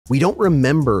We don't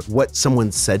remember what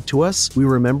someone said to us. We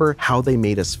remember how they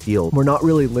made us feel. We're not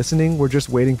really listening. We're just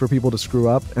waiting for people to screw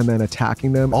up and then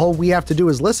attacking them. All we have to do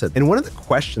is listen. And one of the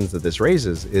questions that this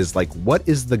raises is like, what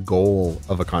is the goal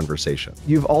of a conversation?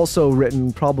 You've also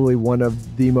written probably one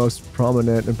of the most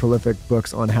prominent and prolific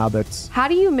books on habits. How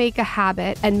do you make a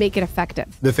habit and make it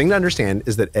effective? The thing to understand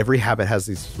is that every habit has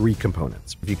these three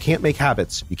components. If you can't make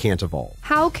habits, you can't evolve.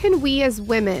 How can we as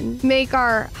women make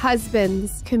our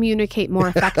husbands communicate more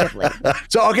effectively?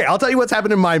 So, okay, I'll tell you what's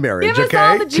happened in my marriage, Give us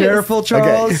all the juice. Careful,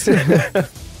 Charles. Okay.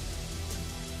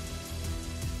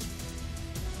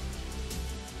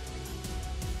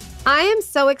 I am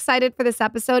so excited for this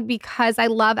episode because I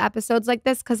love episodes like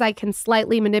this because I can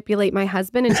slightly manipulate my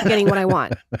husband into getting what I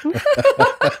want.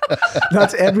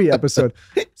 That's every episode.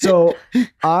 So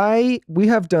we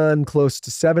have done close to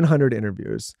 700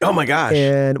 interviews. Oh my gosh.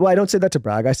 And well, I don't say that to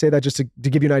brag. I say that just to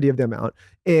give you an idea of the amount.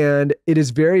 And it is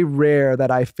very rare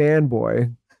that I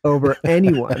fanboy over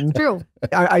anyone. True.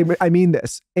 I mean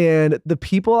this. And the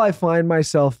people I find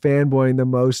myself fanboying the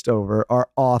most over are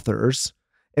authors.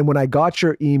 And when I got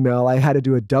your email, I had to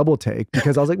do a double take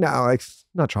because I was like, no, like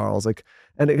not Charles. Like,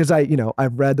 and because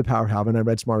I've read The Power of Habit and I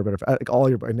read Smarter, Better, like all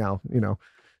your now,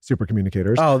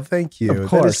 Supercommunicators. Oh, thank you. Of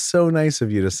course. That is so nice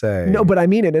of you to say. No, but I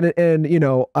mean it. And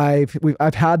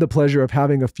I've had the pleasure of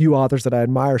having a few authors that I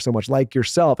admire so much, like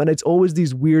yourself. And it's always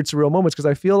these weird, surreal moments because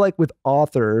I feel like with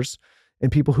authors and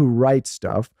people who write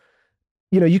stuff,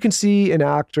 you can see an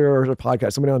actor or a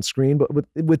podcast, somebody on screen, but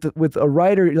with a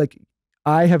writer, like,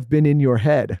 I have been in your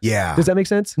head. Yeah. Does that make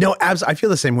sense? No, I feel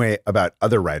the same way about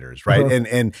other writers, right? Uh-huh.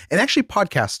 And actually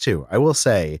podcasts too. I will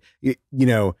say,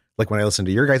 like when I listen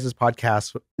to your guys'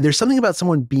 podcasts, there's something about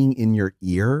someone being in your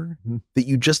ear that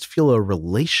you just feel a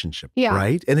relationship,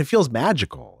 right? And it feels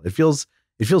magical. It feels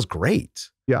great.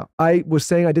 Yeah. I was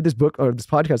saying I did this book or this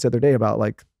podcast the other day about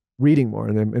like reading more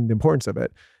and the importance of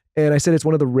it. And I said it's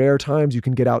one of the rare times you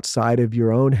can get outside of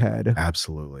your own head.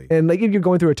 Absolutely. And like if you're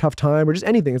going through a tough time or just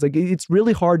anything, it's like it's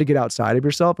really hard to get outside of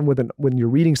yourself. And when you're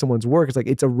reading someone's work, it's like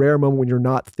it's a rare moment when you're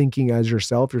not thinking as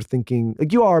yourself. You're thinking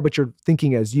like you are, but you're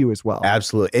thinking as you as well.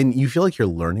 Absolutely. And you feel like you're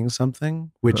learning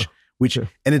something, which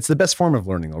and it's the best form of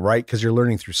learning, right? Because you're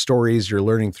learning through stories, you're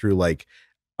learning through like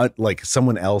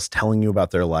someone else telling you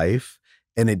about their life,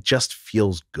 and it just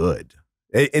feels good.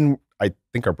 And I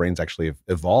think our brains actually have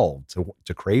evolved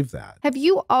to crave that. Have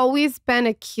you always been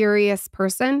a curious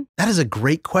person? That is a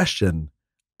great question.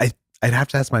 I'd have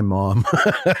to ask my mom.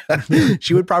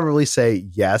 She would probably say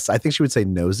yes. I think she would say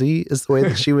nosy is the way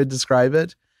that she would describe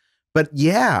it. But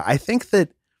yeah, I think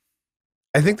that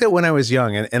when I was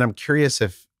young, and I'm curious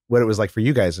if what it was like for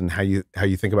you guys and how you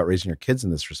think about raising your kids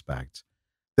in this respect,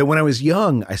 that when I was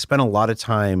young, I spent a lot of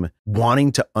time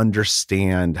wanting to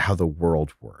understand how the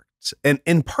world worked. And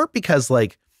in part because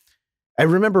like, I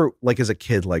remember like as a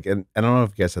kid, like, and I don't know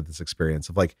if you guys had this experience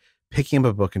of like picking up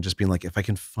a book and just being like, if I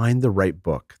can find the right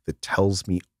book that tells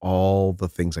me all the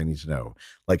things I need to know,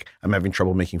 like I'm having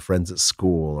trouble making friends at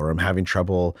school, or I'm having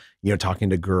trouble,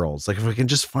 talking to girls. Like if I can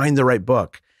just find the right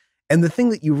book. And the thing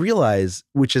that you realize,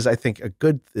 which is, I think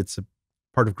it's a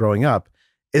part of growing up,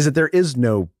 is that there is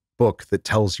no book that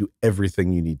tells you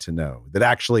everything you need to know, that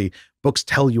actually books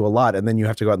tell you a lot and then you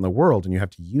have to go out in the world and you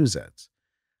have to use it.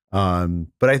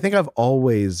 But I think I've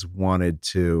always wanted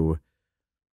to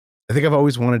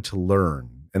learn,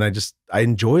 and I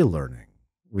enjoy learning,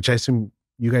 which I assume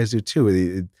you guys do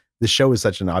too. The show is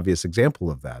such an obvious example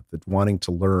of that wanting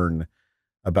to learn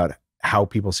about how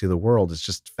people see the world is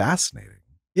just fascinating.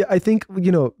 Yeah. I think,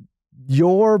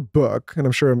 your book, and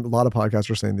I'm sure a lot of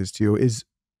podcasts are saying this to you, is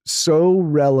so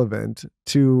relevant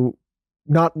to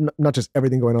not just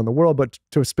everything going on in the world, but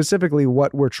to specifically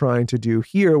what we're trying to do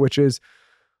here, which is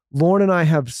Lauren and I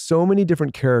have so many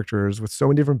different characters with so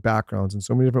many different backgrounds and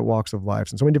so many different walks of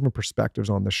life and so many different perspectives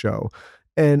on the show.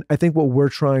 And I think what we're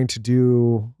trying to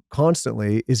do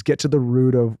constantly is get to the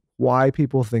root of why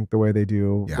people think the way they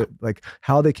do, like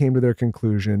how they came to their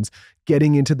conclusions,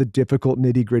 getting into the difficult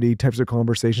nitty-gritty types of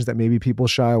conversations that maybe people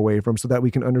shy away from so that we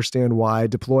can understand why,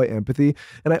 deploy empathy.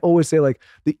 And I always say like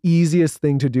the easiest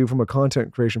thing to do from a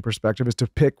content creation perspective is to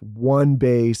pick one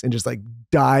base and just like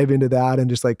dive into that and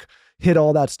just like hit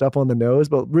all that stuff on the nose.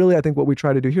 But really, I think what we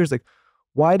try to do here is like,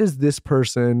 why does this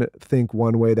person think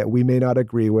one way that we may not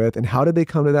agree with? And how did they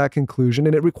come to that conclusion?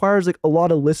 And it requires like a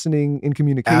lot of listening and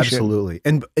communication. Absolutely.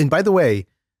 And by the way,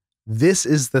 this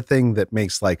is the thing that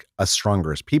makes like us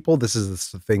stronger as people. This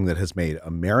is the thing that has made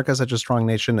America such a strong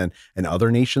nation and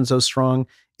other nations so strong,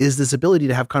 is this ability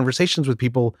to have conversations with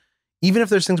people, even if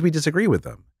there's things we disagree with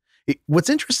them. What's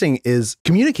interesting is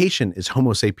communication is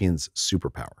Homo sapiens'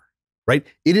 superpower, right?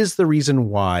 It is the reason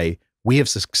why we have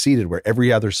succeeded where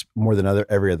every other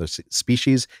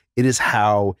species, it is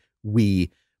how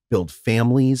we build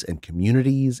families and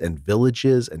communities and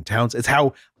villages and towns. It's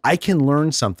how I can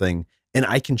learn something and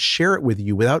I can share it with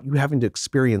you without you having to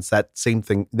experience that same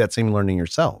thing, that same learning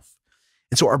yourself.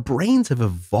 And so our brains have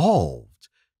evolved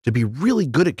to be really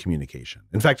good at communication.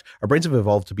 In fact, our brains have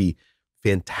evolved to be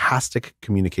fantastic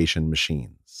communication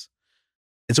machines.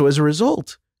 And so as a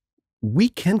result, we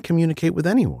can communicate with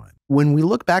anyone. When we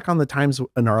look back on the times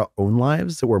in our own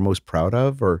lives that we're most proud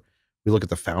of, or we look at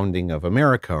the founding of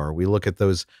America, or we look at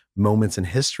those moments in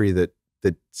history that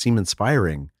seem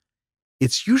inspiring,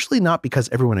 it's usually not because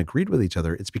everyone agreed with each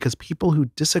other. It's because people who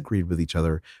disagreed with each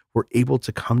other were able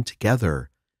to come together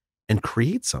and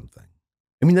create something.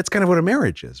 I mean, that's kind of what a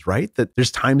marriage is, right? That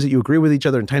there's times that you agree with each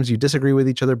other and times you disagree with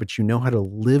each other, but you know how to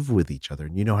live with each other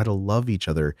and you know how to love each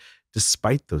other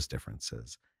despite those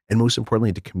differences. And most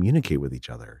importantly, to communicate with each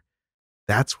other.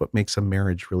 That's what makes a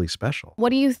marriage really special. What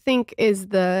do you think is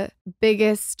the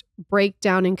biggest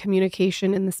breakdown in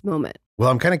communication in this moment? Well,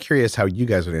 I'm kind of curious how you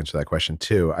guys would answer that question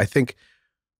too. I think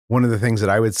one of the things that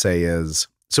I would say is,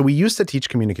 so we used to teach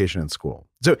communication in school.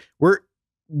 So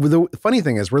the funny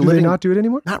thing is Do they not do it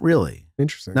anymore? Not really.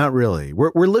 Interesting. Not really.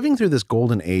 We're living through this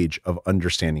golden age of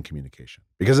understanding communication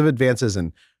because of advances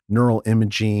in neural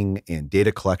imaging and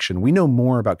data collection. We know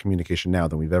more about communication now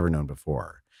than we've ever known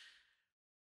before.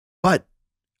 But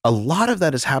a lot of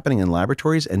that is happening in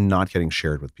laboratories and not getting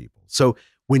shared with people. So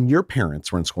when your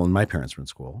parents were in school and my parents were in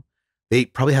school, they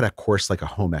probably had a course like a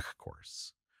home ec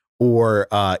course or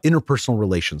interpersonal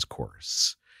relations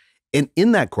course. And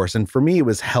in that course, and for me, it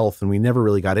was health and we never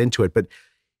really got into it, but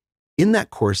in that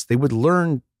course, they would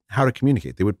learn how to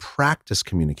communicate. They would practice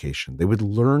communication. They would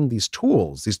learn these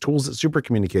tools that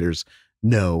supercommunicators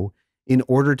know in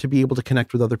order to be able to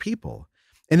connect with other people.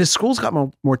 And as schools got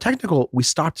more technical, we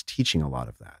stopped teaching a lot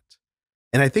of that.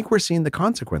 And I think we're seeing the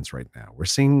consequence right now. We're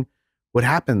seeing what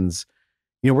happens.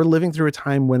 We're living through a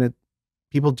time when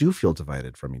people do feel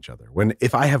divided from each other.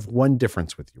 If I have one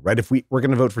difference with you, right? If we're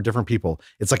going to vote for different people,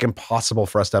 it's like impossible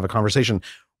for us to have a conversation.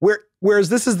 Whereas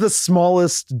this is the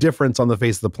smallest difference on the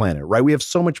face of the planet, right? We have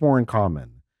so much more in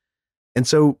common. And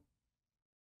so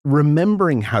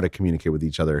remembering how to communicate with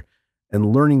each other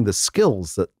and learning the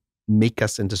skills that make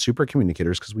us into super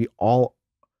communicators, because we all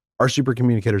are super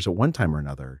communicators at one time or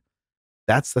another.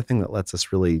 That's the thing that lets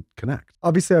us really connect.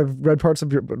 Obviously, I've read parts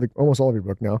of your book, like almost all of your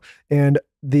book now. And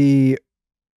the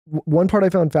one part I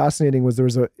found fascinating was there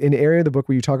was an area of the book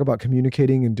where you talk about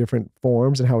communicating in different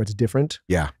forms and how it's different.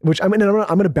 Yeah. Which I'm going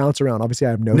to bounce around. Obviously, I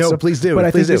have notes. No, please do. But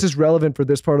I think this is relevant for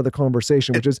this part of the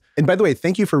conversation, which is. And by the way,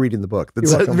 thank you for reading the book.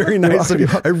 That's very nice of you.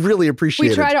 I really appreciate it.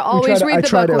 We try to always read the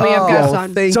book when we have guests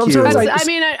on. Thank you. I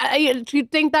mean,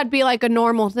 you'd think that'd be like a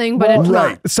normal thing, but it's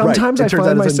not. Sometimes I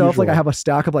find myself like I have a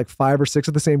stack of like 5 or 6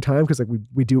 at the same time because like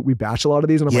we batch a lot of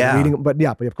these and I'm like reading them. But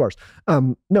of course.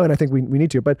 No, and I think we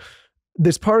need to. But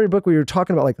this part of your book where you're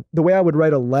talking about like the way I would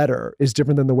write a letter is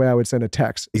different than the way I would send a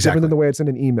text. It's different than the way I'd send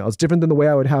an email. It's different than the way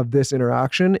I would have this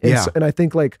interaction. And I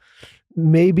think like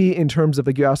maybe in terms of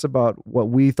like you asked about what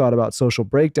we thought about social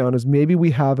breakdown is maybe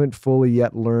we haven't fully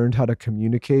yet learned how to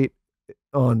communicate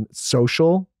on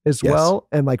social as well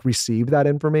and like receive that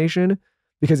information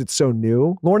because it's so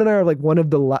new. Lauren and I are like one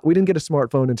of the we didn't get a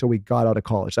smartphone until we got out of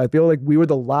college. I feel like we were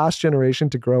the last generation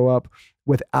to grow up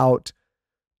without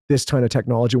this kind of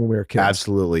technology when we were kids.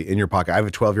 Absolutely. In your pocket. I have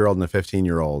a 12-year-old and a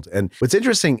 15-year-old. And what's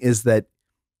interesting is that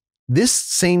this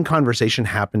same conversation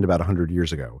happened about 100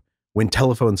 years ago when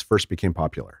telephones first became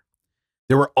popular.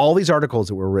 There were all these articles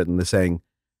that were written saying,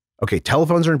 okay,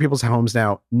 telephones are in people's homes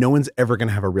now. No one's ever going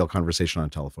to have a real conversation on a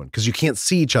telephone because you can't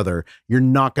see each other. You're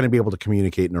not going to be able to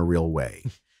communicate in a real way.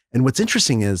 And what's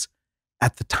interesting is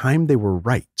at the time they were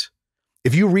right.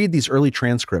 If you read these early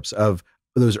transcripts of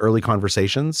those early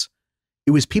conversations,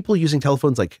 it was people using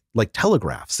telephones like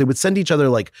telegraphs. They would send each other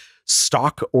like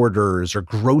stock orders or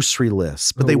grocery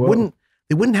lists, but they wouldn't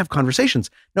have conversations.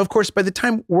 Now, of course, by the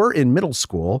time we're in middle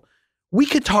school, we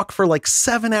could talk for like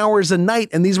 7 hours a night.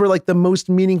 And these were like the most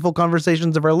meaningful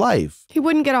conversations of our life. He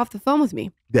wouldn't get off the phone with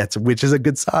me. Which is a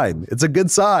good sign. It's a good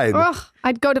sign. Ugh,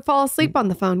 I'd go to fall asleep on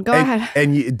the phone. Go ahead.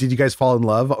 And did you guys fall in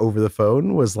love over the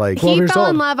phone? Was like he fell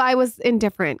in love. I was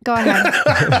indifferent. Go ahead.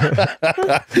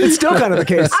 It's still kind of the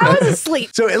case. I was asleep.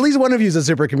 So at least one of you is a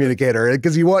super communicator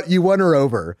because you won her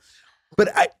over.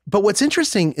 But what's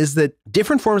interesting is that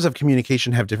different forms of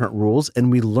communication have different rules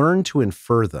and we learn to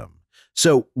infer them.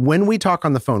 So when we talk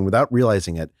on the phone without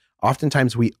realizing it,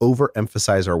 oftentimes we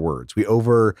overemphasize our words. We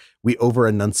over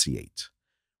enunciate.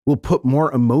 We'll put more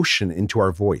emotion into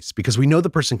our voice because we know the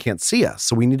person can't see us.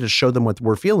 So we need to show them what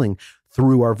we're feeling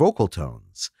through our vocal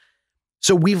tones.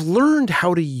 So we've learned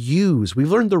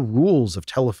we've learned the rules of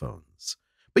telephones.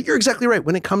 But you're exactly right.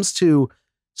 When it comes to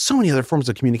so many other forms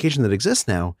of communication that exist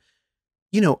now,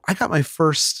 I got my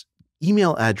first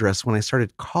email address when I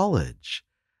started college.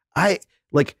 I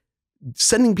like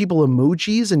sending people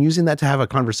emojis and using that to have a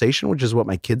conversation, which is what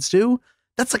my kids do.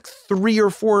 That's like 3 or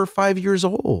 4 or 5 years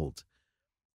old.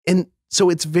 And so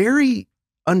it's very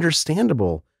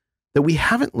understandable that we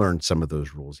haven't learned some of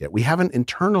those rules yet. We haven't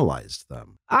internalized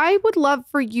them. I would love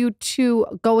for you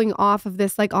to, going off of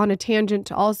this, like on a tangent,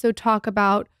 to also talk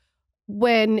about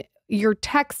when you're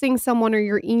texting someone or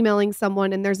you're emailing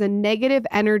someone and there's a negative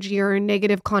energy or a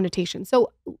negative connotation.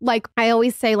 So like I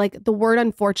always say, like the word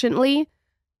unfortunately,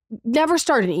 never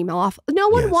start an email off. No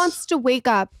one wants to wake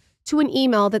up to an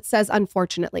email that says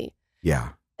unfortunately. Yeah.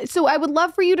 So I would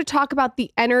love for you to talk about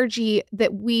the energy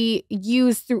that we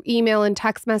use through email and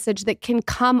text message that can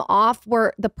come off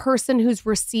where the person who's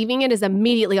receiving it is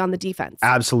immediately on the defense.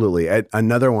 Absolutely.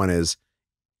 Another one is,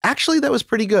 actually, that was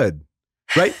pretty good,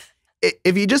 right?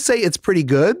 If you just say it's pretty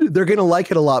good, they're going to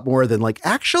like it a lot more than like,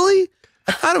 actually,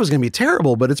 I thought it was going to be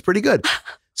terrible, but it's pretty good.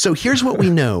 So here's what we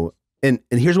know. And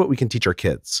here's what we can teach our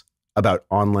kids about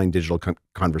online digital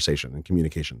conversation and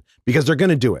communication, because they're going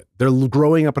to do it. They're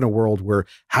growing up in a world where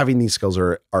having these skills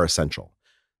are essential.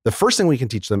 The first thing we can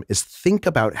teach them is think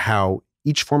about how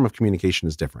each form of communication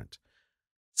is different.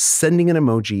 Sending an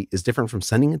emoji is different from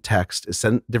sending a text, is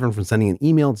different from sending an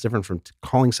email, it's different from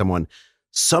calling someone.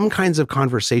 Some kinds of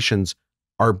conversations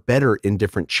are better in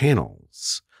different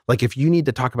channels. Like if you need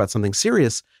to talk about something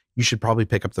serious, you should probably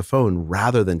pick up the phone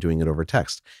rather than doing it over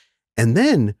text. And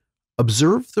then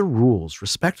observe the rules,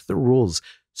 respect the rules.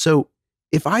 So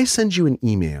if I send you an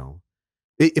email,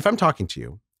 if I'm talking to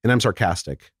you and I'm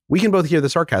sarcastic, we can both hear the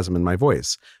sarcasm in my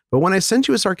voice. But when I send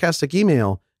you a sarcastic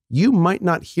email, you might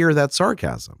not hear that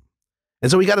sarcasm. And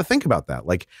so we got to think about that.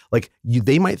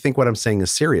 They might think what I'm saying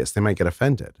is serious. They might get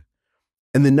offended.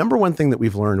 And the number one thing that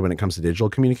we've learned when it comes to digital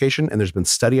communication, and there's been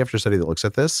study after study that looks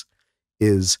at this,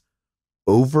 is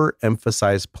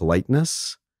overemphasize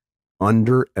politeness,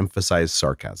 underemphasize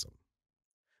sarcasm.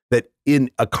 That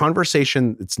in a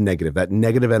conversation that's negative, that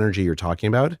negative energy you're talking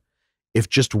about, if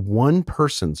just one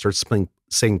person starts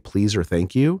saying please or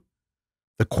thank you,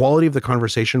 the quality of the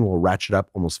conversation will ratchet up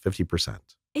almost 50%.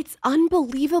 It's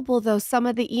unbelievable, though, some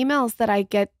of the emails that I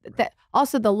get, that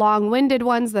also the long-winded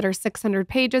ones that are 600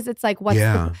 pages. It's like,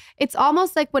 it's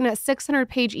almost like when a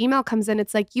 600-page email comes in,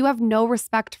 it's like you have no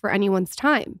respect for anyone's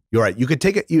time. You're right. You could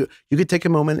take it. You could take a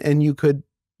moment and you could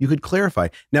clarify.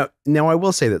 Now I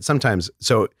will say that sometimes,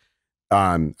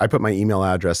 I put my email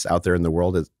address out there in the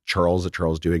world as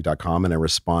charles@charlesduhigg.com, and I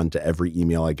respond to every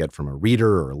email I get from a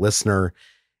reader or a listener.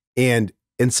 And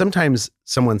sometimes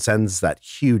someone sends that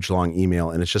huge long email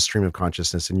and it's just stream of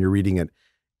consciousness and you're reading it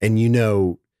and you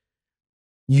know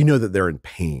that they're in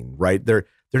pain, right? They're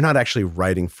not actually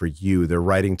writing for you. They're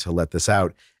writing to let this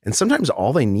out. And sometimes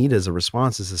all they need as a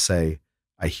response is to say,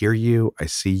 I hear you. I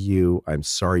see you. I'm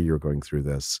sorry you're going through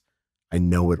this. I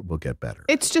know it will get better.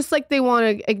 It's just like they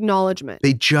want acknowledgement.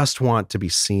 They just want to be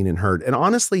seen and heard. And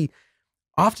honestly,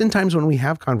 oftentimes when we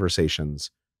have conversations,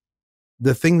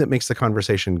 the thing that makes the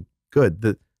conversation good,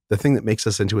 the thing that makes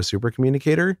us into a super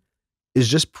communicator is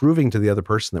just proving to the other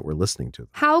person that we're listening to them.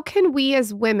 How can we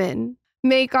as women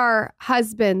make our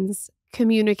husbands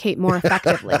communicate more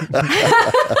effectively?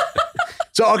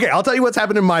 So, okay, I'll tell you what's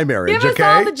happened in my marriage. Give us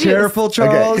all the juice. Careful,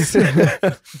 Charles.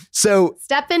 Okay. So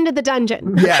step into the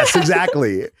dungeon. Yes,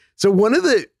 exactly. So one of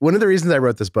the reasons I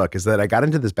wrote this book is that I got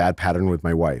into this bad pattern with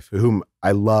my wife, whom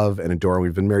I love and adore.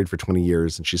 We've been married for 20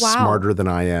 years and she's smarter than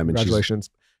I am. And congratulations.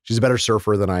 She's a better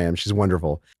surfer than I am. She's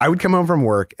wonderful. I would come home from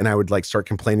work and I would start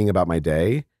complaining about my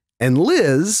day. And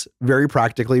Liz very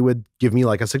practically would give me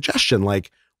a suggestion,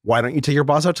 why don't you take your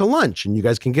boss out to lunch and you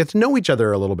guys can get to know each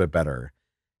other a little bit better?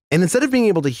 And instead of being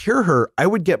able to hear her, I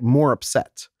would get more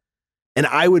upset. And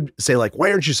I would say why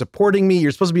aren't you supporting me?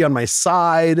 You're supposed to be on my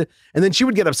side. And then she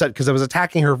would get upset because I was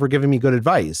attacking her for giving me good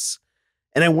advice.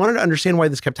 And I wanted to understand why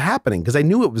this kept happening because I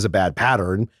knew it was a bad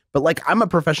pattern, but I'm a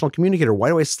professional communicator. Why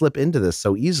do I slip into this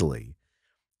so easily?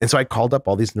 And so I called up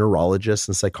all these neurologists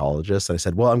and psychologists and I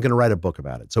said, well, I'm going to write a book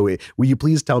about it. So will you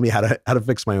please tell me how to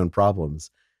fix my own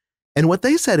problems? And what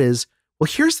they said is, well,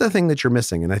 here's the thing that you're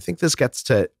missing. And I think this gets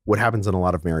to what happens in a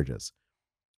lot of marriages.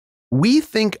 We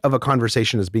think of a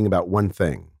conversation as being about one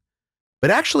thing, but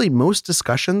actually most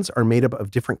discussions are made up of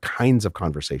different kinds of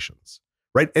conversations,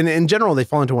 right? And in general, they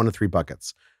fall into one of three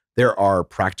buckets. There are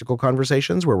practical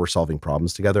conversations where we're solving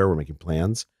problems together, we're making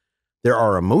plans. There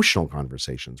are emotional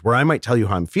conversations where I might tell you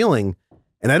how I'm feeling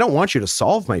And I don't want you to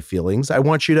solve my feelings. I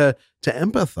want you to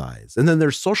empathize. And then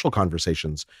there's social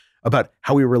conversations about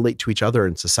how we relate to each other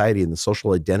in society and the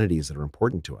social identities that are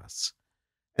important to us.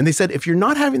 And they said, if you're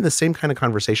not having the same kind of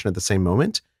conversation at the same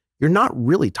moment, you're not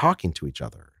really talking to each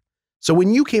other. So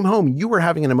when you came home, you were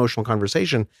having an emotional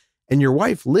conversation and your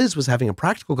wife, Liz, was having a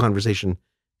practical conversation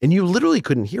and you literally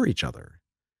couldn't hear each other.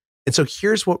 And so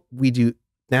here's what we do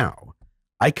now.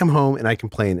 I come home and I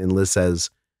complain and Liz says,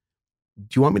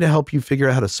 do you want me to help you figure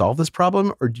out how to solve this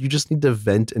problem? Or do you just need to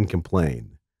vent and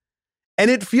complain?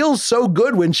 And it feels so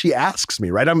good when she asks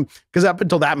me, right? Because up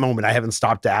until that moment, I haven't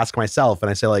stopped to ask myself. And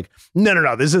I say like,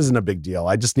 no, this isn't a big deal.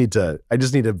 I just need to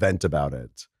vent about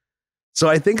it. So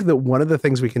I think that one of the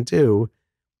things we can do,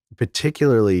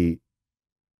 particularly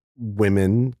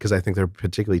women, because I think they're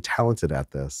particularly talented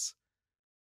at this,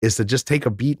 is to just take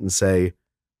a beat and say,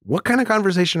 what kind of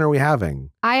conversation are we having?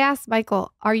 I asked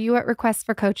Michael, are you at request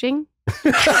for coaching?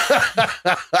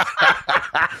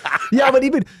 Yeah, but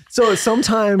even so,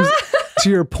 sometimes to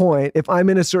your point, if I'm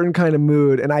in a certain kind of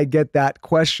mood and I get that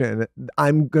question,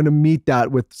 I'm going to meet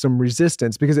that with some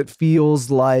resistance because it feels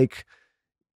like,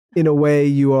 in a way,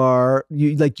 you're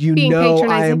Being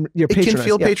patronizing. It can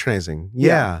feel patronizing.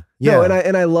 Yeah. No,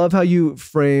 and I love how you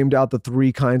framed out the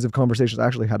three kinds of conversations. I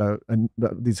actually had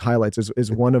these highlights is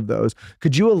one of those.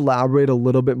 Could you elaborate a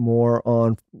little bit more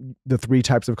on the three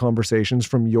types of conversations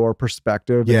from your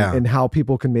perspective and how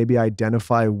people can maybe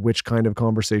identify which kind of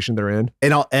conversation they're in?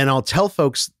 And I'll tell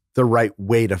folks the right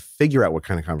way to figure out what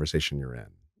kind of conversation you're in,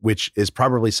 which is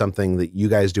probably something that you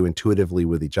guys do intuitively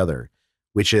with each other,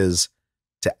 which is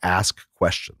to ask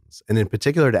questions, and in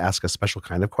particular to ask a special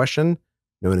kind of question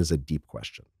known as a deep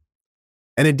question.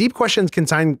 And a deep question can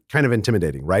sound kind of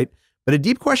intimidating, right? But a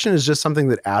deep question is just something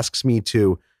that asks me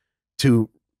to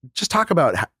just talk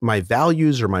about my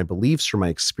values or my beliefs or my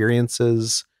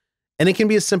experiences. And it can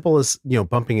be as simple as,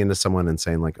 bumping into someone and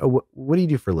saying like, oh, what do you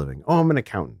do for a living? Oh, I'm an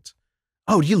accountant.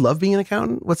 Oh, do you love being an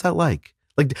accountant? What's that like?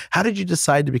 Like, how did you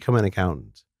decide to become an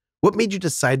accountant? What made you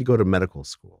decide to go to medical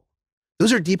school?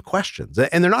 Those are deep questions,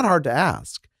 and they're not hard to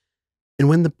ask. And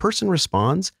when the person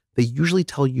responds, they usually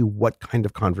tell you what kind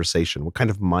of conversation, what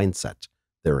kind of mindset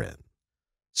they're in.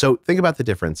 So think about the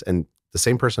difference. And the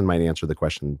same person might answer the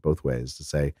question both ways to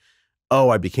say, oh,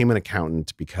 I became an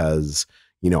accountant because,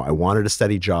 I wanted a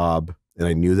steady job and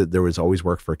I knew that there was always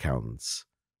work for accountants.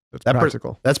 That's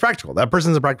practical. That's practical. That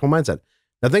person's a practical mindset.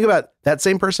 Now think about that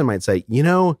same person might say,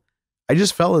 I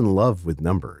just fell in love with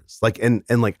numbers. Like, and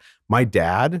like my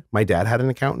dad had an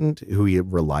accountant who he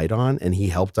relied on, and he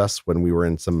helped us when we were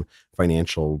in some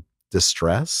financial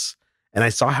distress. And I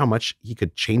saw how much he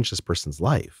could change this person's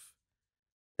life.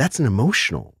 That's an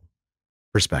emotional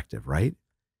perspective, right?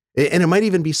 And it might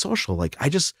even be social. Like, I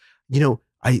just,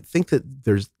 I think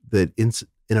that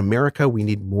in America, we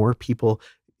need more people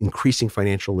increasing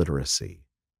financial literacy.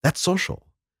 That's social.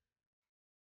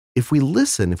 If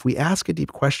we ask a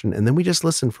deep question and then we just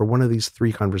listen for one of these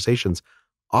three conversations,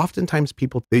 oftentimes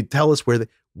they tell us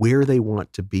where they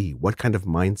want to be, what kind of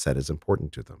mindset is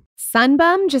important to them.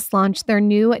 Sunbum just launched their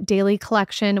new daily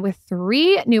collection with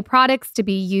 3 new products to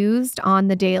be used on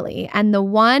the daily. And the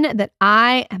one that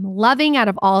I am loving out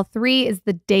of all 3 is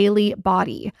the Daily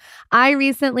Body. I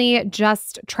recently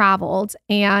just traveled,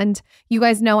 and you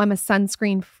guys know I'm a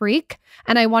sunscreen freak,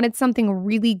 and I wanted something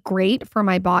really great for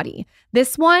my body.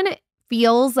 This one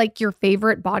feels like your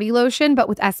favorite body lotion, but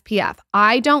with SPF.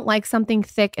 I don't like something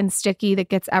thick and sticky that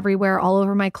gets everywhere all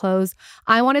over my clothes.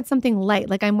 I wanted something light,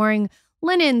 like I'm wearing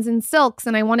linens and silks,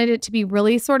 and I wanted it to be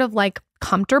really sort of like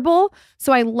comfortable.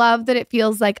 So I love that it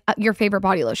feels like your favorite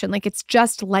body lotion. Like it's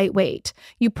just lightweight.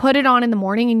 You put it on in the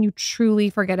morning and you truly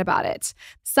forget about it.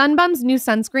 Sunbum's new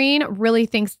sunscreen really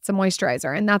thinks it's a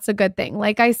moisturizer, and that's a good thing.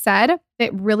 Like I said,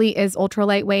 it really is ultra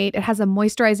lightweight. It has a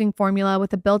moisturizing formula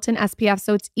with a built-in SPF,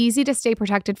 so it's easy to stay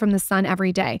protected from the sun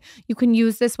every day. You can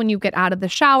use this when you get out of the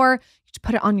shower. You just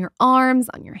put it on your arms,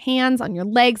 on your hands, on your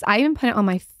legs. I even put it on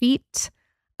my feet.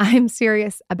 I'm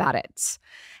serious about it.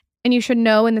 And you should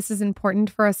know, and this is important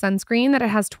for a sunscreen, that it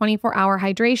has 24-hour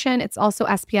hydration. It's also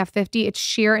SPF 50. It's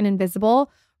sheer and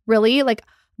invisible. Really, like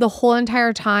the whole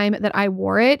entire time that I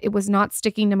wore it, it was not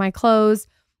sticking to my clothes.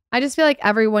 I just feel like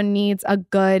everyone needs a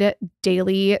good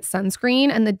daily sunscreen,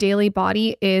 and the Daily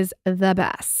Body is the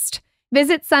best.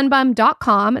 Visit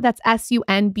sunbum.com, that's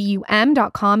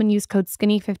sunbum.com, and use code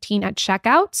SKINNY15 at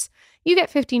checkout. You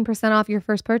get 15% off your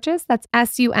first purchase. That's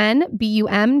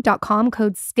sunbum.com,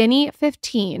 code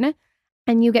SKINNY15,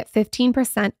 and you get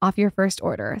 15% off your first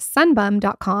order.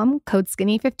 Sunbum.com, code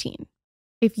SKINNY15.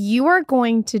 If you are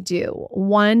going to do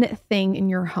one thing in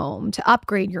your home to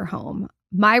upgrade your home,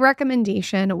 my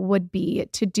recommendation would be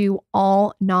to do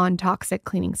all non-toxic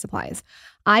cleaning supplies.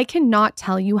 I cannot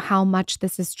tell you how much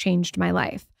this has changed my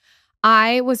life.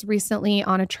 I was recently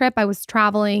on a trip. I was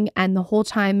traveling, and the whole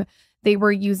time they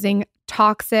were using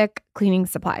toxic cleaning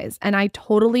supplies. And I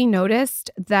totally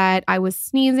noticed that I was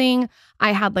sneezing.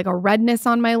 I had like a redness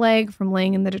on my leg from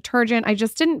laying in the detergent. I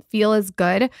just didn't feel as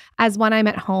good as when I'm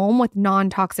at home with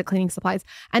non-toxic cleaning supplies.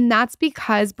 And that's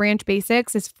because Branch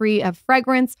Basics is free of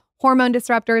fragrance, hormone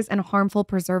disruptors, and harmful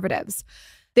preservatives.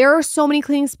 There are so many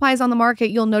cleaning supplies on the market.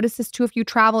 You'll notice this too if you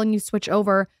travel and you switch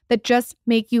over, that just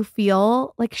make you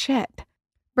feel like shit.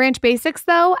 Branch Basics,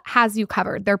 though, has you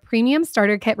covered. Their premium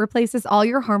starter kit replaces all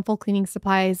your harmful cleaning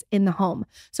supplies in the home.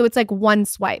 So it's like one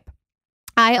swipe.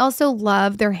 I also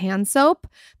love their hand soap.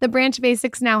 The Branch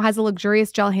Basics now has a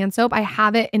luxurious gel hand soap. I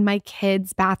have it in my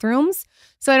kids' bathrooms,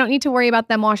 so I don't need to worry about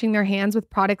them washing their hands with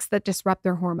products that disrupt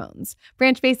their hormones.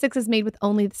 Branch Basics is made with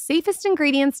only the safest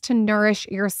ingredients to nourish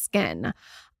your skin.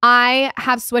 I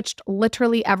have switched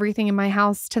literally everything in my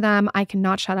house to them. I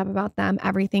cannot shut up about them.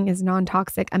 Everything is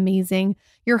non-toxic, amazing.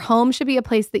 Your home should be a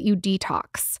place that you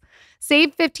detox.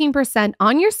 Save 15%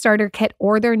 on your starter kit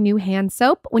or their new hand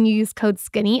soap when you use code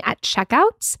SKINNY at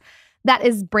checkout. That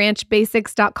is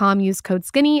branchbasics.com. Use code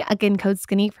SKINNY. Again, code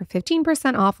SKINNY for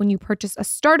 15% off when you purchase a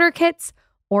starter kit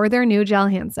or their new gel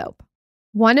hand soap.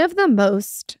 One of the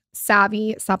most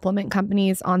savvy supplement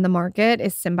companies on the market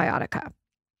is Symbiotica.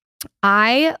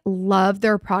 I love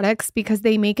their products because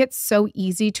they make it so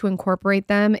easy to incorporate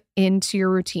them into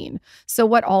your routine. So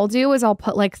what I'll do is I'll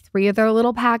put like 3 of their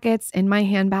little packets in my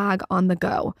handbag on the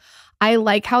go. I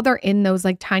like how they're in those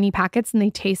like tiny packets and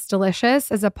they taste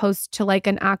delicious as opposed to like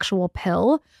an actual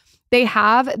pill. They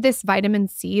have this vitamin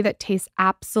C that tastes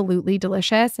absolutely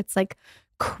delicious. It's like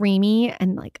creamy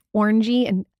and like orangey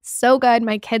and so good.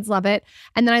 My kids love it.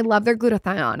 And then I love their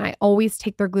glutathione. I always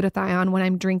take their glutathione when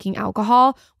I'm drinking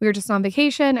alcohol. We were just on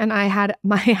vacation and I had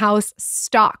my house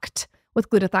stocked with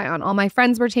glutathione. All my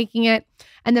friends were taking it.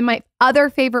 And then my other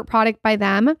favorite product by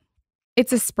them,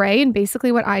 it's a spray. And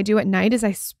basically what I do at night is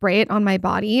I spray it on my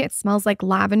body. It smells like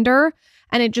lavender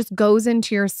and it just goes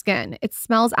into your skin. It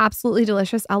smells absolutely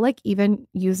delicious. I'll like even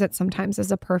use it sometimes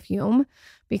as a perfume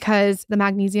because the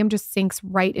magnesium just sinks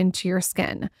right into your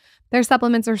skin. Their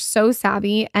supplements are so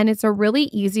savvy and it's a really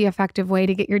easy, effective way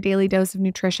to get your daily dose of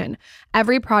nutrition.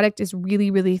 Every product is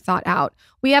really, really thought out.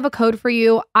 We have a code for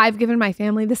you. I've given my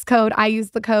family this code. I use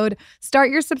the code. Start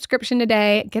your subscription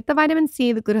today. Get the vitamin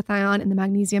C, the glutathione, and the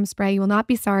magnesium spray. You will not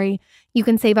be sorry. You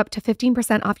can save up to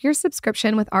 15% off your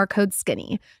subscription with our code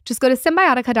SKINNY. Just go to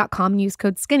Symbiotica.com and use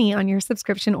code SKINNY on your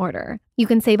subscription order. You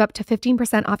can save up to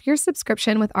 15% off your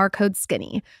subscription with our code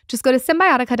SKINNY. Just go to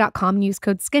Symbiotica.com and use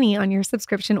code SKINNY on your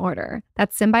subscription order.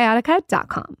 That's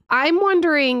Symbiotica.com. I'm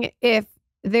wondering if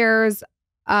there's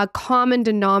a common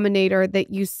denominator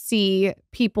that you see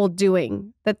people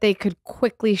doing that they could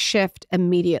quickly shift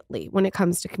immediately when it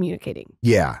comes to communicating.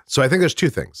 Yeah. So I think there's 2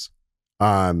 things.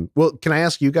 Well, can I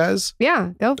ask you guys?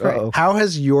 Yeah, go for it. How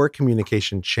has your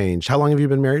communication changed? How long have you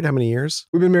been married? How many years?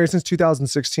 We've been married since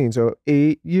 2016, so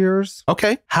 8 years.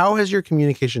 Okay. How has your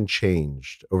communication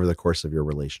changed over the course of your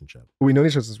relationship? We've known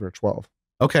each other since we were 12.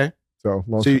 Okay. So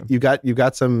long So time. you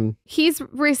got some. He's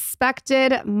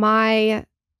respected my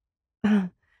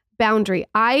boundary.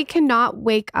 I cannot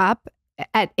wake up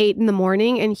at 8 in the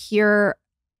morning and hear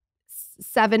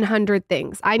 700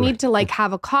 things. I need to like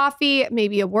have a coffee,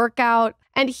 maybe a workout,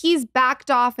 and he's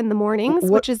backed off in the mornings,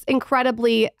 which is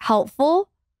incredibly helpful.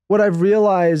 What I've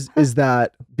realized is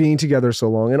that being together so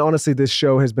long, and honestly, this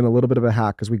show has been a little bit of a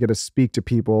hack because we get to speak to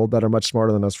people that are much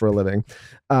smarter than us for a living,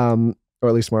 or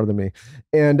at least smarter than me.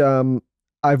 And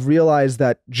I've realized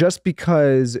that just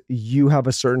because you have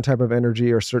a certain type of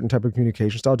energy or a certain type of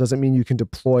communication style doesn't mean you can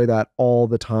deploy that all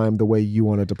the time the way you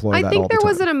want to deploy that all the time. I think there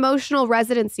was an emotional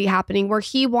residency happening where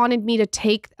he wanted me to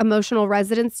take emotional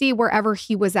residency wherever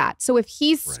he was at. So if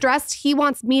he's stressed, he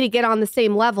wants me to get on the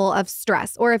same level of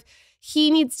stress. Or if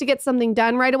he needs to get something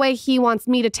done right away, he wants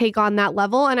me to take on that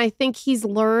level. And I think he's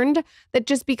learned that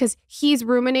just because he's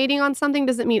ruminating on something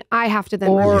doesn't mean I have to then.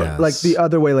 Or like the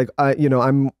other way, like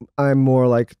I'm more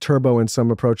like turbo in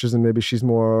some approaches, and maybe she's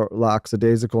more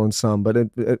lackadaisical in some. But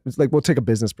it's like, we'll take a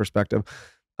business perspective.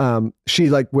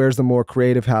 She like wears the more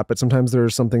creative hat, but sometimes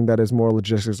there's something that is more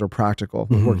logistics or practical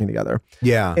working together.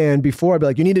 Yeah. And before I'd be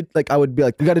like, you need to like, I would be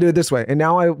like, you got to do it this way. And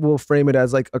now I will frame it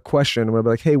as like a question where I'd be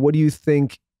like, hey, what do you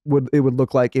think it would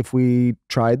look like if we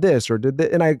tried this or did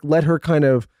that? And I let her kind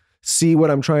of see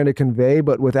what I'm trying to convey,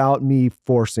 but without me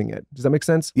forcing it. Does that make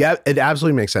sense? Yeah, it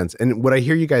absolutely makes sense. And what I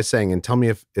hear you guys saying, and tell me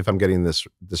if I'm getting this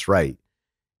right,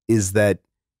 is that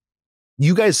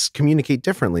you guys communicate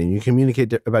differently and you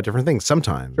communicate about different things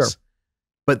sometimes, Sure.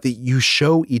 but that you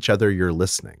show each other you're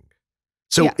listening.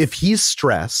 So Yes. if he's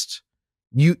stressed,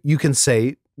 you can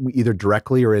say either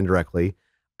directly or indirectly,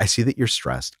 I see that you're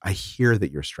stressed. I hear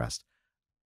that you're stressed.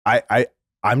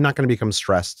 I'm not going to become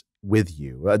stressed with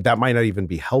you. That might not even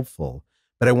be helpful,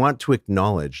 but I want to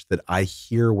acknowledge that I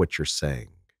hear what you're saying.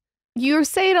 You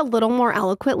say it a little more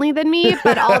eloquently than me,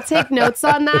 but I'll take notes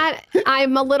on that.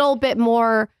 I'm a little bit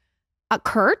more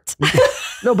curt.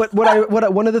 No, but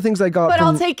one of the things I got But from,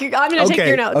 I'm going to take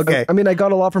your notes. Okay. I mean, I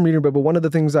got a lot from reading, but one of the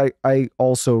things I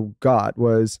also got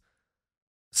was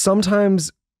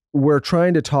sometimes we're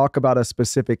trying to talk about a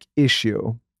specific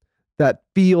issue that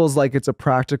feels like it's a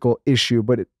practical issue,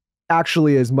 but it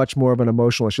actually is much more of an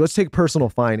emotional issue. Let's take personal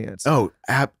finance. Oh,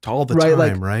 all the Right, time,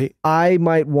 like, right? I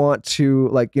might want to,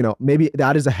 like, you know, maybe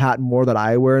that is a hat more that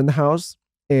I wear in the house,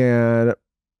 and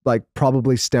like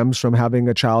probably stems from having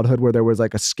a childhood where there was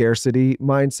like a scarcity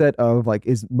mindset of like,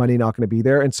 is money not going to be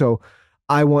there? And so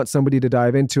I want somebody to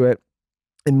dive into it.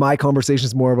 And my conversation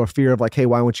is more of a fear of like, hey,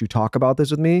 why won't you talk about this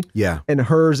with me? Yeah. And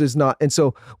hers is not. And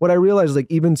so what I realized is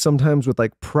like, even sometimes with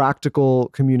like practical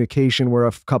communication where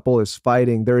a couple is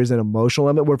fighting, there is an emotional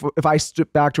element where if I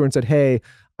stood back to her and said, hey,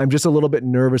 I'm just a little bit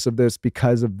nervous of this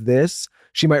because of this,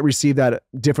 she might receive that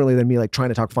differently than me like trying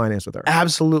to talk finance with her.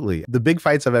 Absolutely. The big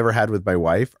fights I've ever had with my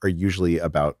wife are usually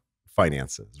about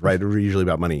finances, right? Or usually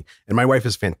about money. And my wife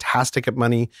is fantastic at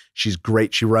money. She's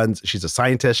great. She's a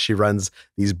scientist. She runs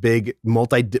these big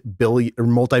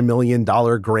multi-million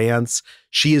dollar grants.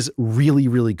 She is really,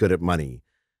 really good at money.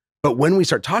 But when we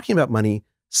start talking about money,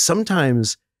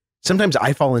 sometimes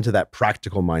I fall into that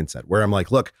practical mindset where I'm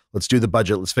like, look, let's do the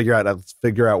budget. Let's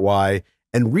figure out why.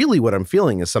 And really what I'm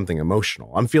feeling is something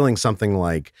emotional. I'm feeling something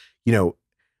like, you know,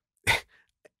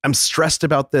 I'm stressed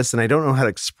about this and I don't know how to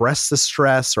express the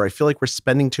stress, or I feel like we're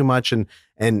spending too much, and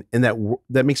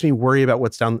that makes me worry about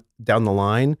what's down the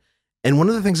line. And one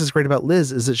of the things that's great about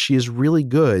Liz is that she is really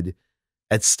good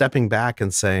at stepping back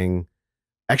and saying,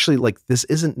 actually, like, this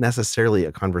isn't necessarily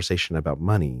a conversation about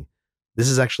money. This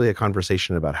is actually a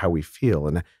conversation about how we feel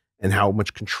and how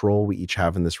much control we each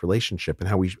have in this relationship and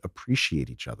how we appreciate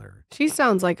each other. She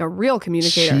sounds like a real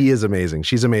communicator. She is amazing.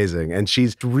 She's amazing. And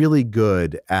she's really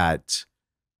good at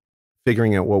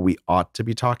figuring out what we ought to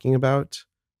be talking about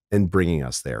and bringing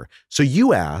us there. So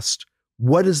you asked,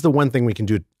 what is the one thing we can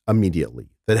do immediately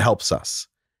that helps us?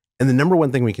 And the number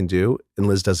one thing we can do, and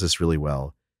Liz does this really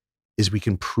well, is we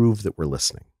can prove that we're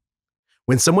listening.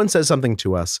 When someone says something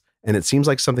to us and it seems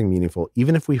like something meaningful,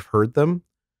 even if we've heard them,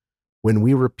 when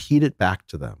we repeat it back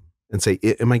to them and say,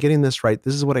 am I getting this right?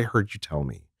 This is what I heard you tell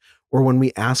me. Or when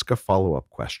we ask a follow-up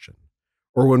question,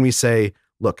 or when we say,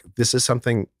 look, this is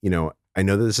something, you know, I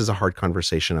know that this is a hard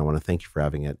conversation. I want to thank you for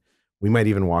having it. We might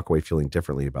even walk away feeling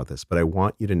differently about this, but I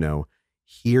want you to know,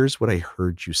 here's what I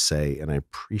heard you say, and I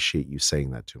appreciate you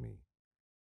saying that to me.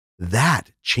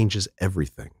 That changes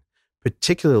everything,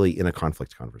 particularly in a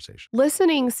conflict conversation.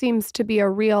 Listening seems to be a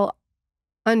real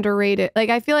underrated, like,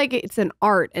 I feel like it's an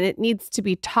art and it needs to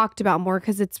be talked about more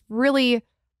because it's really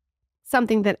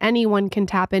something that anyone can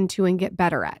tap into and get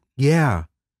better at. Yeah.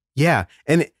 Yeah.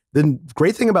 And the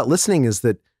great thing about listening is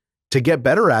that to get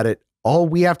better at it, all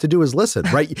we have to do is listen,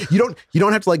 right? You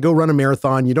don't have to like go run a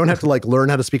marathon. You don't have to like learn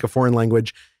how to speak a foreign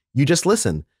language. You just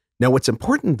listen. Now, what's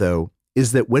important though,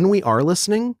 is that when we are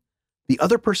listening, the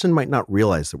other person might not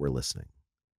realize that we're listening.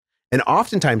 And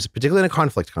oftentimes, particularly in a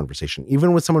conflict conversation,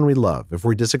 even with someone we love, if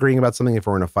we're disagreeing about something, if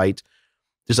we're in a fight,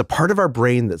 there's a part of our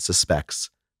brain that suspects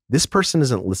this person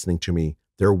isn't listening to me.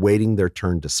 They're waiting their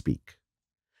turn to speak.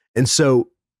 And so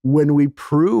when we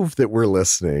prove that we're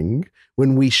listening,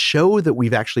 when we show that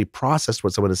we've actually processed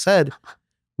what someone has said,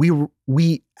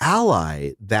 we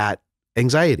ally that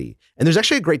anxiety. And there's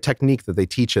actually a great technique that they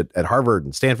teach at Harvard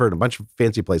and Stanford and a bunch of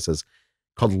fancy places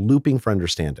called looping for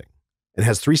understanding. It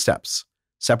has 3 steps.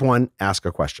 Step 1, ask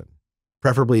a question,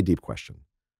 preferably a deep question.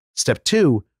 Step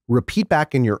 2, repeat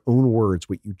back in your own words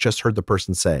what you just heard the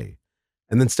person say.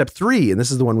 And then step 3, and this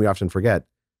is the one we often forget,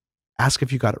 ask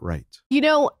if you got it right. You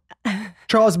know,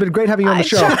 Charles, it's been great having you on the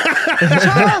show.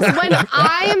 Charles, when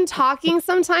I am talking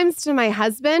sometimes to my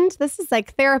husband, this is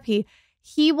like therapy.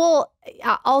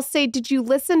 I'll say, did you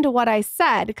listen to what I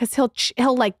said? Because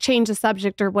he'll like change the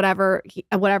subject or whatever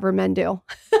men do.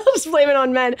 I'll just blame it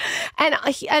on men.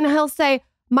 And he'll say,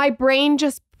 my brain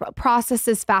just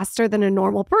processes faster than a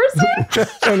normal person.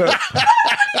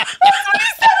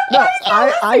 No,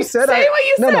 I said, say what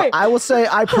you say. No, I will say,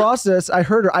 I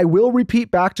heard her. I will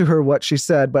repeat back to her what she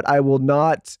said, but I will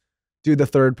not do the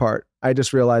third part. I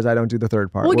just realized I don't do the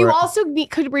third part. Well, you also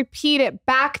could repeat it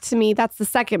back to me. That's the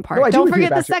second part. No, Don't forget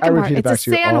the second part. It's a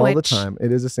sandwich. All the time.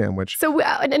 It is a sandwich. So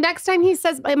the next time he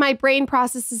says my brain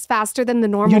processes faster than the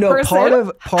normal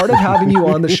person. Part of having you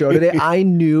on the show today, I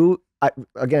knew.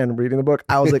 Again, reading the book,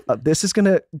 I was like, this is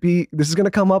gonna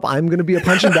come up. I'm gonna be a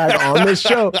punching bag on this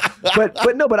show.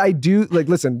 But I do, like,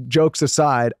 listen, jokes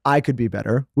aside, I could be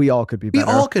better. We all could be better.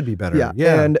 We all could be better. Yeah.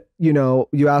 Yeah. And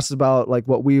you asked about like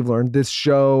what we've learned. This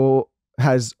show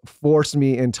has forced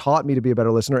me and taught me to be a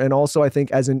better listener. And also, I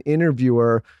think as an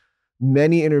interviewer,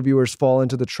 many interviewers fall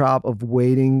into the trap of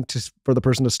waiting for the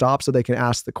person to stop so they can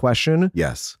ask the question.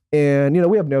 Yes. And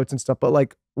we have notes and stuff, but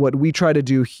like what we try to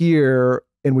do here.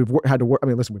 And we've had to work. I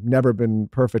mean, listen, we've never been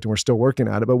perfect and we're still working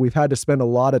at it, but we've had to spend a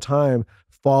lot of time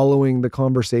following the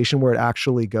conversation where it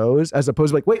actually goes, as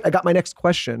opposed to like, wait, I got my next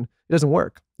question. It doesn't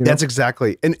work. That's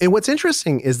exactly. And what's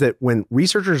interesting is that when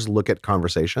researchers look at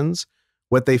conversations,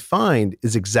 what they find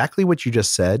is exactly what you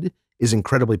just said is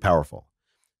incredibly powerful.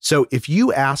 So if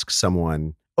you ask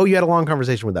someone, oh, you had a long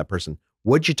conversation with that person,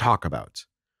 what'd you talk about?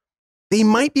 They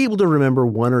might be able to remember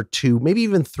one or two, maybe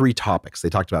even three topics they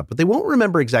talked about, but they won't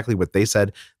remember exactly what they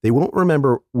said. They won't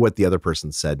remember what the other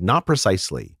person said, not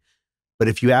precisely. But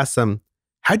if you ask them,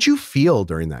 how'd you feel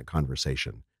during that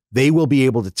conversation? They will be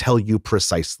able to tell you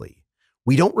precisely.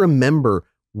 We don't remember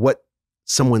what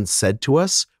someone said to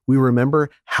us. We remember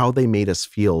how they made us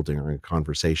feel during a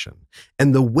conversation.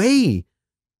 And the way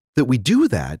that we do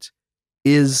that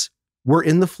is we're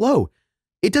in the flow.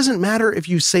 It doesn't matter if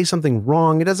you say something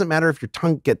wrong. It doesn't matter if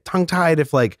your get tongue-tied.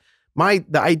 If like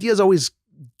the ideas always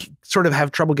sort of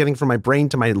have trouble getting from my brain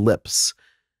to my lips.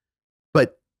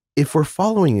 But if we're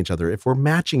following each other, if we're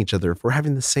matching each other, if we're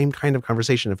having the same kind of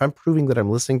conversation, if I'm proving that I'm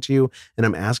listening to you and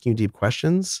I'm asking you deep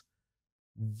questions,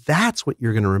 that's what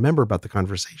you're going to remember about the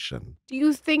conversation. Do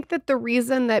you think that the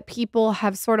reason that people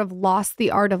have sort of lost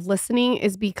the art of listening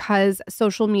is because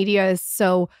social media is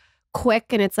so quick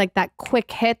and it's like that quick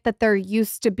hit that they're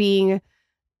used to being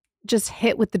just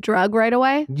hit with the drug right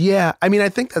away? Yeah. I mean, I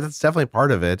think that's definitely part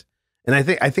of it. And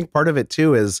I think part of it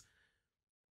too is,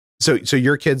 so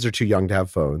your kids are too young to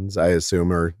have phones, I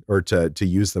assume, or to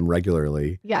use them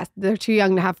regularly. Yes, they're too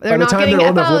young to have. They're By the not time getting they're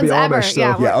old enough, we'll be ever. Amish, so-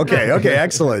 Yeah. Okay.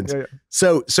 Excellent. Yeah.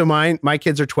 So my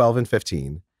kids are 12 and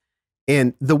 15.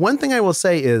 And the one thing I will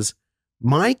say is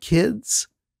my kids,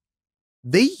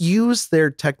 they use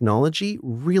their technology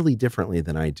really differently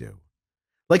than I do.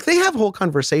 Like they have whole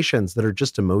conversations that are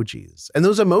just emojis. And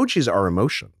those emojis are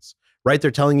emotions, right?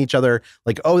 They're telling each other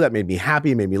like, oh, that made me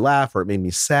happy, it made me laugh, or it made me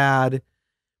sad.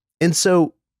 And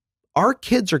so our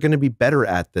kids are going to be better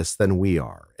at this than we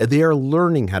are. They are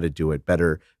learning how to do it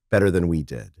better than we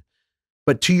did.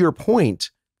 But to your point,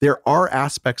 there are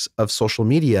aspects of social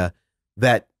media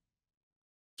that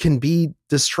can be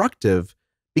destructive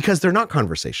because they're not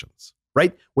conversations,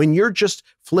 right? When you're just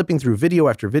flipping through video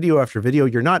after video after video,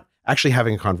 you're not actually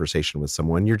having a conversation with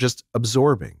someone, you're just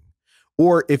absorbing.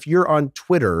 Or if you're on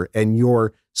Twitter and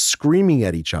you're screaming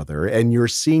at each other and you're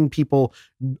seeing people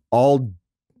all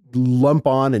lump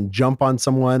on and jump on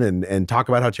someone and talk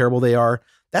about how terrible they are,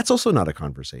 that's also not a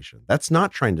conversation. That's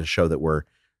not trying to show that we're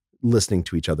listening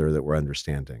to each other, that we're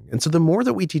understanding. And so the more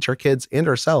that we teach our kids and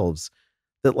ourselves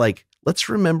that like, let's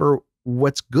remember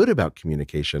what's good about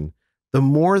communication, the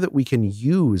more that we can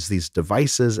use these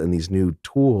devices and these new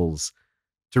tools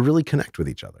to really connect with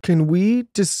each other. Can we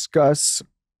discuss,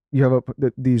 you have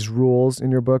these rules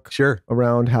in your book? Sure.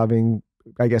 Around having,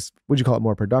 I guess, would you call it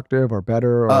more productive or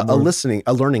better? Or a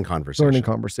learning conversation. Learning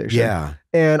conversation. Yeah.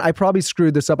 And I probably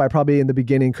screwed this up. I probably in the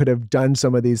beginning could have done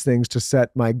some of these things to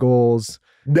set my goals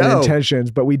and intentions,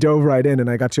 but we dove right in and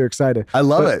I got too excited. I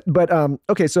love it. But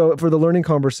okay, so for the learning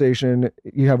conversation,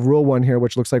 you have rule 1 here,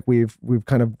 which looks like we've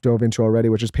kind of dove into already,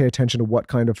 which is pay attention to what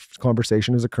kind of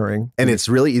conversation is occurring. And it's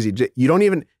really easy.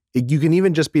 You can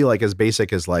even just be like as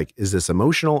basic as like, is this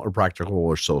emotional or practical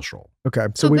or social? Okay.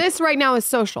 So this right now is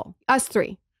social, us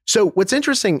three. So what's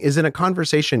interesting is in a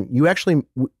conversation, you actually,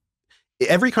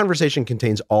 every conversation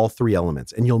contains all 3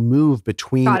 elements and you'll move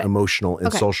between emotional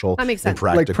and social that makes and sense.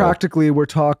 practical. Like practically, we're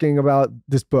talking about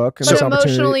this book. And But this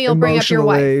emotionally, you'll bring up your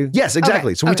wife. Yes,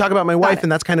 exactly. So we talk about my wife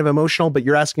and that's kind of emotional, but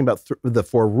you're asking about the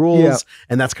 4 rules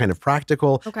and that's kind of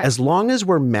practical. Okay. As long as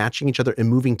we're matching each other and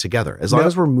moving together, as long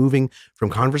as we're moving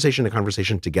from conversation to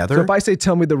conversation together. So if I say,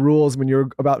 tell me the rules when you're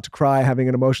about to cry, having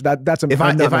an emotion, that's if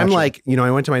I'm like,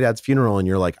 I went to my dad's funeral and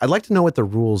you're like, I'd like to know what the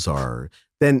rules are.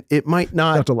 then it might I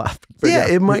not. have to laugh.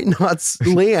 It might not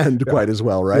land quite as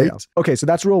well, right? Yeah. Okay, so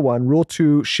that's rule 1. Rule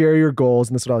 2, share your goals.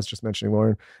 And this is what I was just mentioning,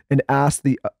 Lauren, and ask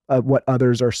what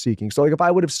others are seeking. So like if I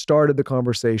would have started the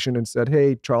conversation and said,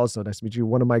 hey, Charles, so nice to meet you.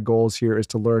 One of my goals here is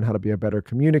to learn how to be a better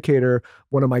communicator.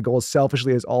 One of my goals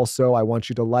selfishly is also, I want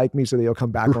you to like me so that you'll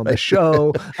come back on the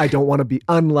show. I don't want to be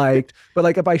unliked. But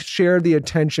like if I share the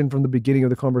attention from the beginning of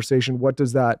the conversation, what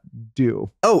does that do?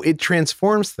 Oh, it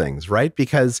transforms things, right?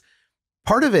 Because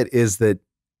part of it is that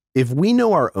if we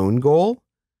know our own goal,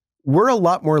 we're a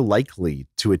lot more likely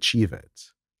to achieve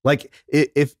it. Like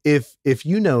if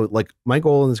you know, like my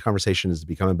goal in this conversation is to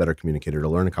become a better communicator, to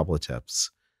learn a couple of tips,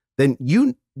 then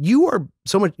you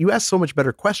ask so much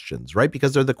better questions, right?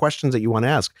 Because they're the questions that you want to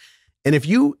ask. And if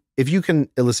you can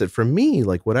elicit from me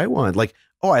like what I want, like,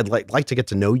 oh, I'd like to get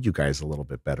to know you guys a little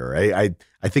bit better.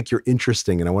 I think you're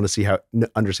interesting and I want to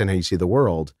understand how you see the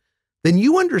world. Then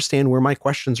you understand where my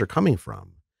questions are coming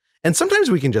from. And sometimes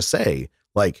we can just say,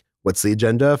 like, what's the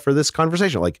agenda for this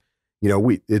conversation? Like,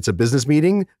 it's a business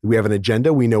meeting. We have an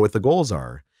agenda. We know what the goals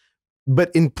are. But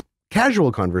in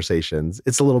casual conversations,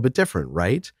 it's a little bit different,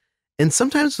 right? And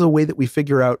sometimes the way that we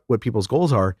figure out what people's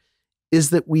goals are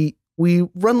is that we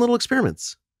run little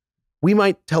experiments. We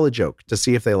might tell a joke to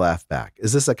see if they laugh back.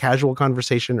 Is this a casual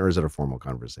conversation or is it a formal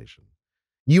conversation?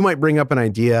 You might bring up an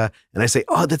idea and I say,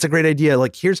 oh, that's a great idea.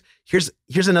 Like, here's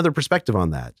another perspective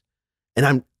on that. And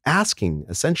I'm asking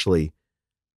essentially,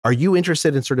 are you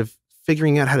interested in sort of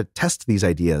figuring out how to test these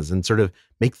ideas and sort of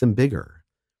make them bigger?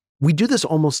 We do this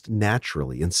almost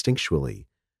naturally, instinctually,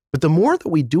 but the more that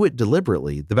we do it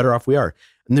deliberately, the better off we are.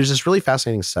 And there's this really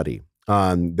fascinating study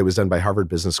that was done by Harvard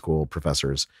Business School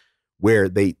professors where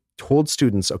they told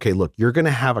students, okay, look, you're going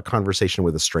to have a conversation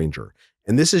with a stranger.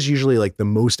 And this is usually like the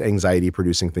most anxiety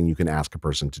producing thing you can ask a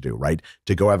person to do, right?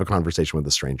 To go have a conversation with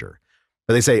a stranger.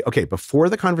 But they say, okay, before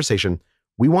the conversation,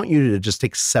 we want you to just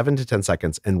take 7 to 10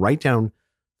 seconds and write down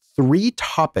 3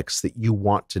 topics that you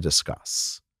want to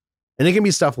discuss. And it can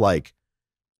be stuff like,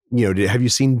 have you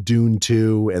seen Dune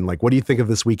 2? And like, what do you think of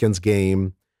this weekend's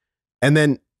game? And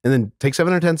then take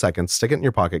 7 or 10 seconds, stick it in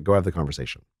your pocket, go have the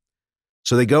conversation.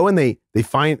 So they go and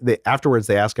afterwards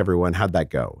they ask everyone, how'd that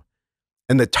go?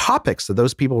 And the topics that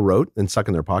those people wrote and stuck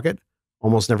in their pocket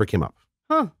almost never came up.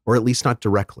 Or at least not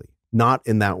directly, not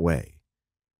in that way.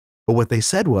 But what they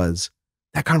said was,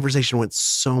 that conversation went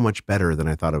so much better than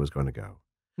I thought it was going to go.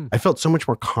 I felt so much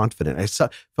more confident. I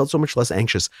felt so much less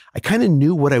anxious. I kind of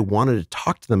knew what I wanted to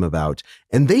talk to them about,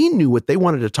 and they knew what they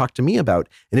wanted to talk to me about,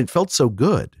 and it felt so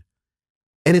good.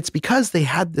 And it's because they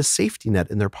had this safety net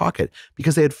in their pocket,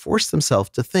 because they had forced themselves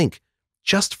to think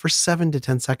just for 7 to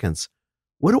 10 seconds,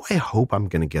 what do I hope I'm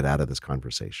going to get out of this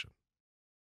conversation?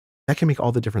 That can make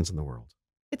all the difference in the world.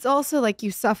 It's also like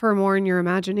you suffer more in your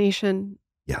imagination.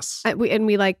 Yes. And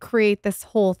we like create this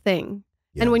whole thing.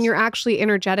 Yes. And when you're actually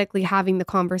energetically having the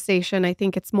conversation, I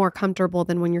think it's more comfortable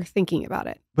than when you're thinking about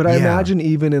it. But I imagine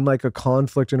even in like a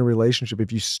conflict in a relationship,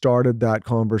 if you started that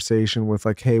conversation with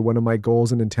like, hey, one of my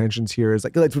goals and intentions here is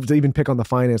like to even pick on the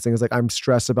finance thing is like, I'm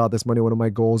stressed about this money. One of my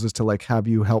goals is to like have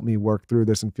you help me work through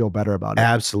this and feel better about it.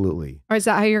 Absolutely. Or is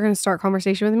that how you're going to start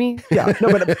conversation with me? Yeah.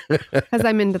 No, but Because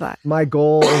I'm into that. my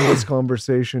goal in this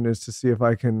conversation is to see if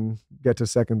I can get to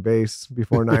second base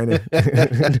before 9.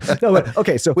 No, but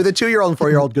okay. So with a 2-year-old and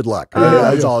 4-year-old, good luck. Oh.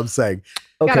 That's all I'm saying.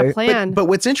 Got okay. a plan. But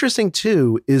what's interesting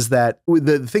too is that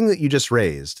the thing that you just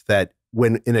raised, that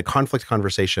when in a conflict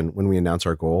conversation, when we announce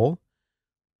our goal,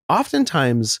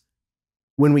 oftentimes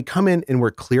when we come in and we're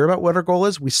clear about what our goal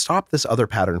is, we stop this other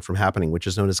pattern from happening, which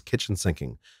is known as kitchen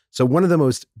sinking. So one of the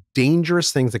most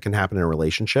dangerous things that can happen in a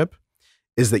relationship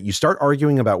is that you start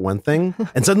arguing about one thing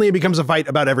and suddenly it becomes a fight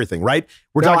about everything, right?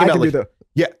 We're talking about like,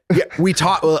 we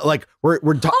talk like we're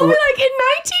talking like in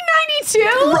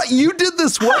 1992? Right, you did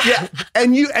this work,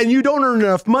 and you don't earn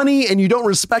enough money, and you don't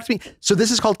respect me. So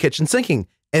this is called kitchen sinking,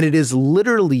 and it is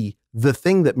literally the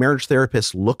thing that marriage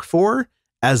therapists look for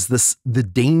as the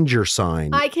danger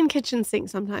sign. I can kitchen sink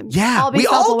sometimes. Yeah, I'll be we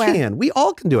all self-aware. can. We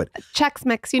all can do it. Chex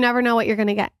Mix. You never know what you're going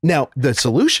to get. Now, the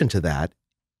solution to that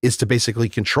is to basically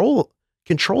control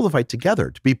the fight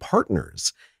together, to be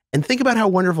partners, and think about how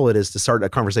wonderful it is to start a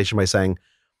conversation by saying,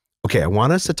 okay, I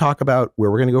want us to talk about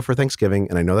where we're going to go for Thanksgiving.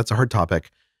 And I know that's a hard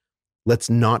topic. Let's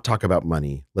not talk about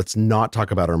money. Let's not talk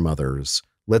about our mothers.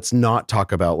 Let's not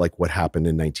talk about like what happened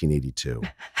in 1982.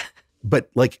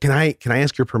 But like, can I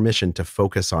ask your permission to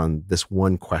focus on this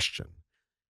one question?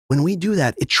 When we do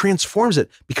that, it transforms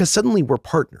it because suddenly we're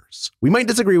partners. We might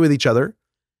disagree with each other,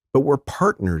 but we're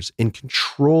partners in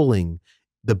controlling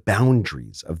the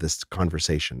boundaries of this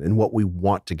conversation and what we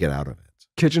want to get out of it.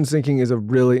 Kitchen sinking is a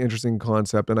really interesting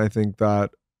concept. And I think that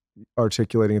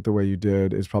articulating it the way you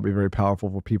did is probably very powerful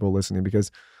for people listening,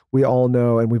 because we all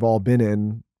know, and we've all been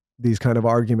in these kind of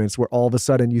arguments where all of a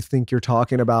sudden you think you're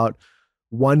talking about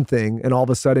one thing and all of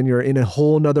a sudden you're in a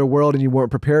whole nother world and you weren't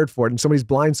prepared for it and somebody's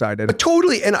blindsided. But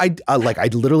totally. And I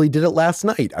literally did it last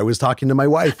night. I was talking to my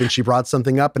wife and she brought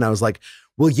something up and I was like,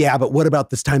 well, yeah, but what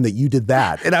about this time that you did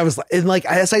that? And I was like,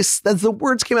 as the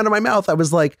words came out of my mouth, I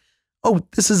was like, oh,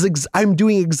 I'm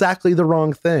doing exactly the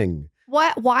wrong thing.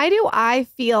 Why do I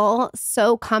feel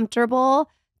so comfortable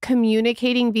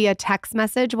communicating via text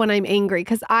message when I'm angry?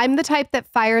 Because I'm the type that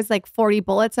fires like 40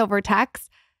 bullets over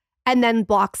text and then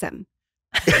blocks him.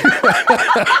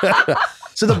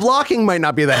 So the blocking might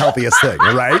not be the healthiest thing,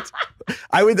 right?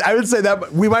 I would say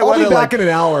that we might want to be back in an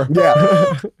hour.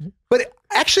 Yeah. But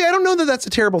actually, I don't know that that's a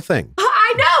terrible thing.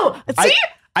 I know. See?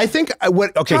 I think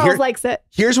Charles likes it.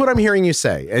 Here's what I'm hearing you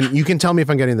say, and you can tell me if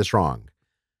I'm getting this wrong.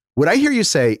 What I hear you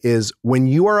say is when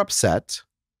you are upset,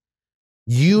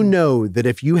 you know that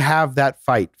if you have that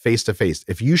fight face to face,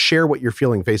 if you share what you're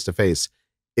feeling face to face,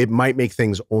 it might make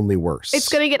things only worse. It's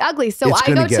going to get ugly. So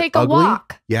I go take a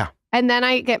walk. Yeah. And then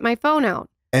I get my phone out.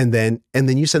 And then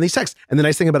you send these texts. And the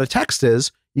nice thing about a text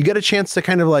is you get a chance to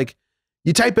kind of like,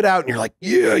 you type it out and you're like,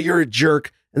 yeah, you're a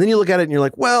jerk. And then you look at it and you're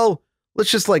like, well,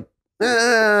 let's just like,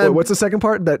 Wait, what's the second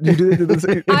part that you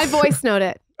do? I voice note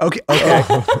it. Okay.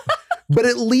 But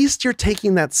at least you're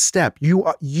taking that step.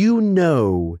 You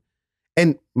know,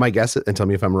 and my guess, and tell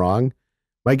me if I'm wrong,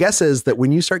 my guess is that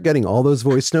when you start getting all those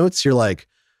voice notes, you're like,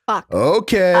 fuck.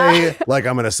 Okay, like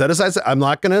I'm going to set aside. I'm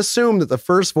not going to assume that the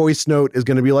first voice note is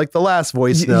going to be like the last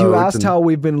voice note. You asked how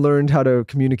we've been learned how to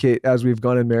communicate as we've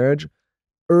gone in marriage.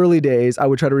 Early days, I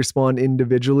would try to respond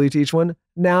individually to each one.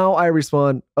 Now I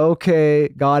respond, okay,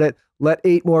 got it. Let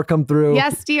 8 more come through.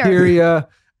 Yes, dear. Hear ya.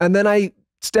 And then I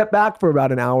step back for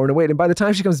about an hour and wait. And by the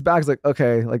time she comes back, it's like,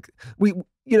 okay, like I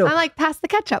like pass the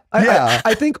ketchup.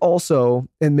 I think also,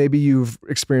 and maybe you've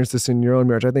experienced this in your own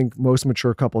marriage, I think most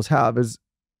mature couples have, is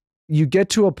you get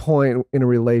to a point in a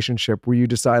relationship where you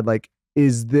decide, like,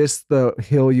 is this the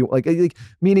hill you like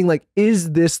meaning like,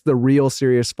 is this the real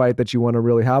serious fight that you want to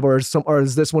really have? Or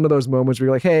is this one of those moments where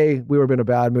you're like, hey, we were in a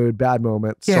bad mood, bad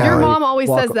moment. Yeah. Your mom always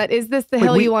says that. Is this the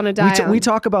hill you want to die on? We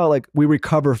talk about like, we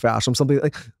recover fast from something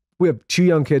like, we have 2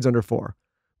 young kids under 4.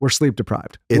 We're sleep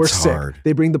deprived. We're sick. Hard.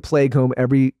 They bring the plague home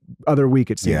every other week,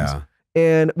 it seems. Yeah.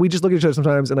 And we just look at each other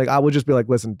sometimes and like, I will just be like,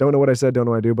 listen, don't know what I said, don't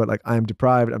know what I do, but like, I'm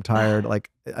deprived, I'm tired, like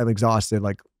I'm exhausted,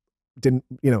 like didn't,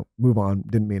 move on,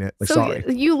 didn't mean it. Like, so sorry.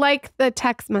 You like the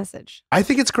text message? I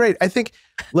think it's great. I think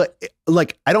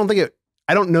like, I don't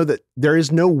know that there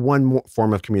is no one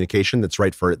form of communication that's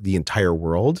right for the entire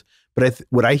world. But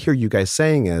what I hear you guys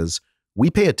saying is we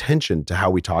pay attention to how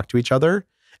we talk to each other.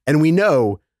 And we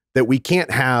know that we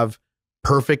can't have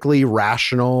perfectly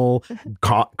rational,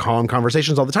 calm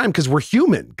conversations all the time because we're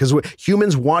human, because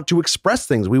humans want to express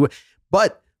things.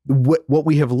 But what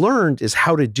we have learned is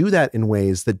how to do that in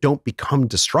ways that don't become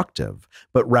destructive,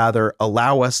 but rather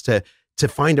allow us to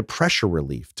find a pressure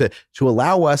relief, to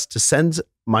allow us to send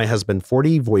my husband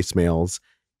 40 voicemails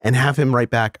and have him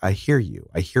write back, I hear you.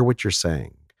 I hear what you're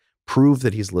saying. Prove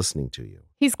that he's listening to you.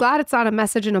 He's glad it's not a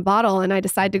message in a bottle and I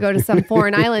decide to go to some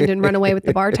foreign island and run away with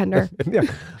the bartender. Yeah.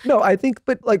 No, I think,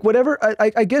 but like whatever,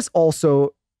 I guess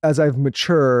also as I've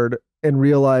matured and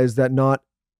realized that not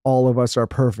all of us are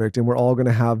perfect and we're all going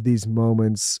to have these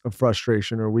moments of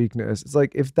frustration or weakness. It's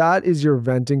like, if that is your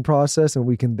venting process and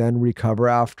we can then recover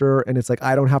after, and it's like,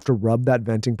 I don't have to rub that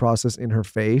venting process in her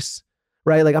face,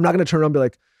 right? Like, I'm not going to turn around and be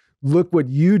like, look what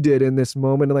you did in this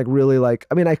moment. And like, really like,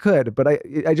 I mean, I could, but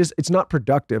I just, it's not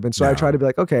productive. And so I try to be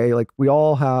like, okay, like we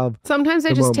all have. Sometimes I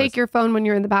just moments. take your phone when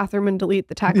you're in the bathroom and delete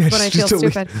the text when I feel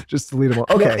stupid. Just delete them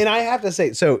all. Okay. And I have to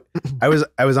say, so I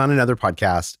was on another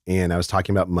podcast and I was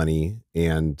talking about money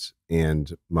and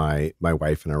my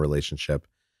wife and our relationship.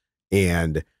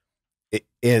 And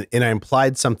I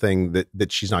implied something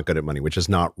that she's not good at money, which is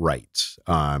not right.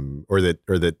 Or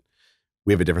that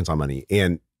we have a difference on money.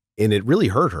 And it really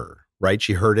hurt her, right?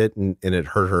 She heard it and it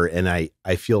hurt her. And I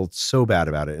feel so bad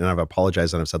about it. And I've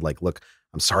apologized and I've said like, look,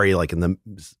 I'm sorry. Like in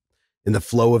the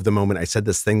flow of the moment, I said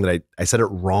this thing that I said it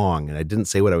wrong and I didn't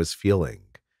say what I was feeling.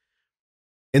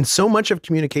 And so much of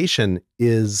communication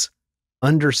is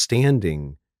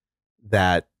understanding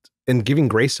that and giving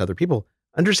grace to other people,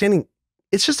 understanding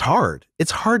it's just hard.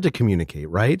 It's hard to communicate,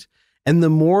 right? And the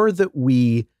more that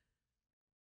we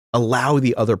allow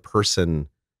the other person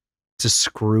to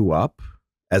screw up,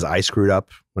 as I screwed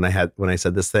up when I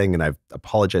said this thing, and I've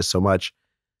apologized so much,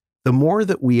 the more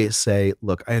that we say,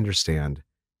 look, I understand.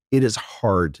 It is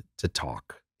hard to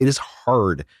talk. It is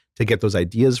hard to get those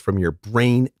ideas from your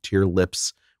brain to your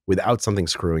lips without something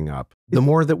screwing up, the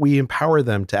more that we empower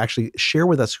them to actually share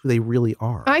with us who they really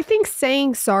are. I think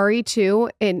saying sorry too,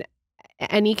 in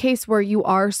any case where you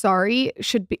are sorry,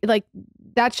 should be like,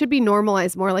 that should be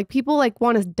normalized more. Like people like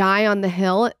want to die on the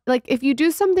hill. Like if you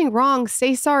do something wrong,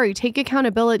 say sorry, take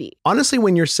accountability. Honestly,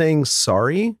 when you're saying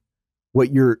sorry,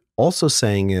 what you're also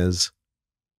saying is,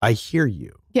 I hear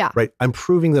you. Yeah. Right. I'm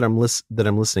proving that I'm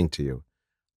listening to you.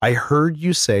 I heard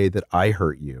you say that I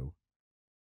hurt you.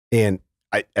 And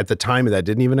at the time that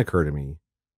didn't even occur to me,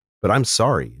 but I'm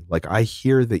sorry. Like I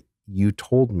hear that you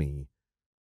told me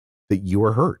that you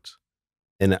were hurt.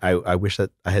 And I wish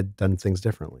that I had done things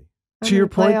differently. To your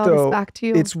point, though, back to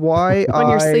you. it's why when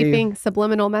you're sleeping,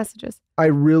 subliminal messages. I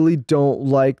really don't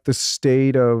like the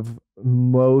state of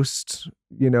most,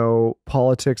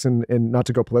 politics and not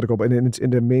to go political, but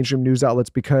into mainstream news outlets,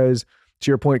 because to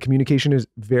your point, communication is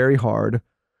very hard.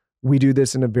 We do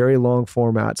this in a very long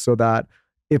format so that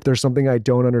if there's something I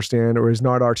don't understand or is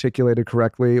not articulated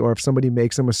correctly, or if somebody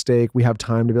makes a mistake, we have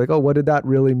time to be like, oh, what did that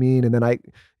really mean? And then and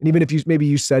even if maybe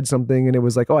you said something and it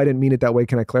was like, oh, I didn't mean it that way.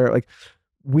 Can I clarify? Like,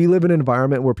 we live in an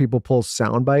environment where people pull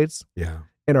sound bites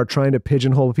and are trying to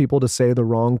pigeonhole people to say the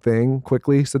wrong thing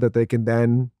quickly so that they can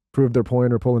then prove their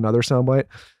point or pull another sound bite.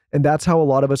 And that's how a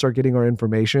lot of us are getting our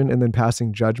information and then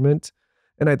passing judgment.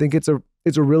 And I think it's a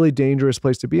really dangerous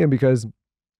place to be in, because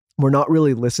we're not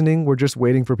really listening. We're just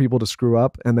waiting for people to screw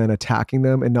up and then attacking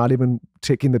them, and not even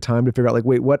taking the time to figure out, like,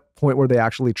 wait, what point were they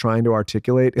actually trying to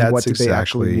articulate, and what did they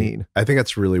actually mean? I think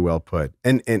that's really well put.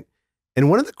 And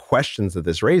one of the questions that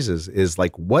this raises is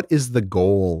like, what is the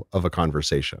goal of a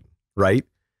conversation, right?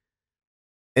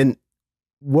 And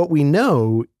what we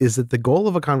know is that the goal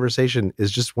of a conversation is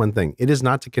just one thing. It is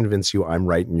not to convince you I'm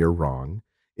right and you're wrong.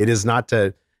 It is not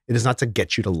to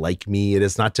get you to like me. It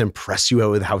is not to impress you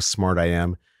with how smart I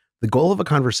am. The goal of a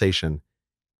conversation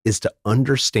is to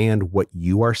understand what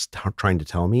you are trying to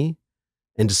tell me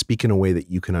and to speak in a way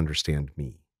that you can understand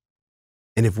me.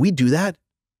 And if we do that,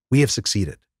 we have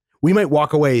succeeded. We might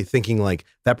walk away thinking like,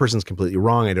 that person's completely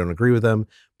wrong. I don't agree with them,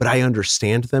 but I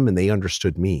understand them and they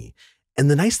understood me. And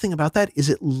the nice thing about that is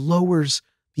it lowers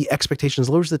the expectations,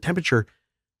 lowers the temperature,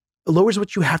 lowers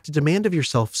what you have to demand of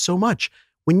yourself so much.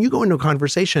 When you go into a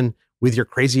conversation with your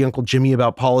crazy Uncle Jimmy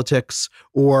about politics,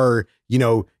 or,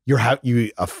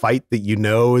 a fight that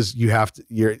is you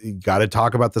got to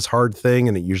talk about this hard thing,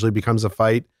 and it usually becomes a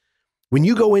fight. When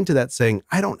you go into that saying,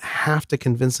 I don't have to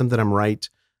convince them that I'm right.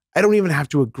 I don't even have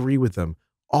to agree with them.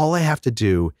 All I have to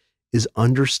do is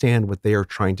understand what they are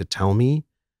trying to tell me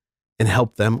and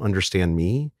help them understand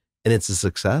me. And it's a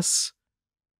success.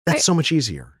 That's so much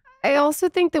easier. I also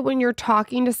think that when you're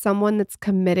talking to someone that's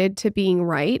committed to being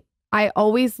right, I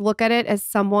always look at it as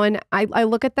someone, I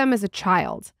look at them as a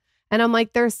child. And I'm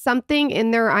like, there's something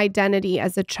in their identity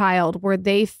as a child where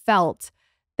they felt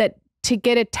that to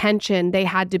get attention, they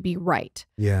had to be right.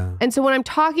 Yeah. And so when I'm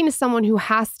talking to someone who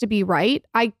has to be right,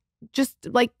 I just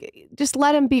let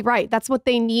them be right. That's what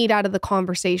they need out of the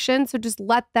conversation. So just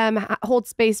let them hold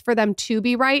space for them to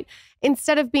be right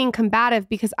instead of being combative,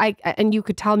 because and you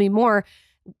could tell me more,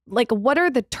 like, what are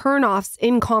the turnoffs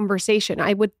in conversation?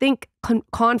 I would think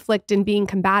conflict and being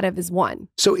combative is one.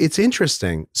 So it's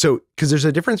interesting. So, because there's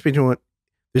a difference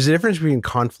between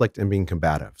conflict and being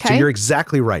combative. Okay. So you're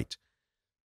exactly right.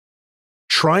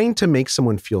 Trying to make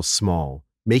someone feel small,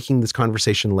 making this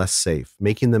conversation less safe,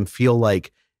 making them feel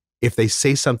like if they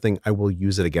say something, I will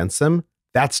use it against them,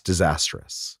 that's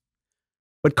disastrous.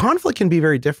 But conflict can be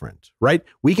very different, right?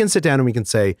 We can sit down and we can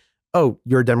say, oh,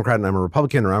 you're a Democrat and I'm a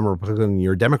Republican, or I'm a Republican and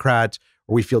you're a Democrat,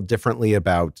 or we feel differently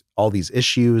about all these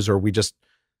issues, or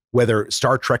whether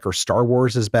Star Trek or Star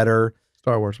Wars is better.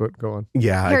 Star Wars, but go on.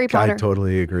 Yeah, Harry Potter. I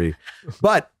totally agree.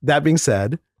 But that being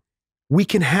said, we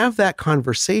can have that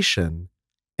conversation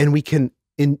and we can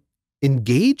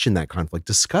engage in that conflict,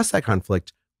 discuss that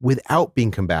conflict without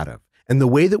being combative. And the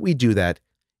way that we do that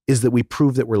is that we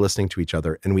prove that we're listening to each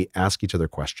other and we ask each other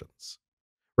questions,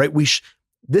 right?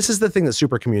 This is the thing that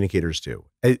supercommunicators do.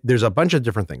 There's a bunch of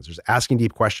different things. There's asking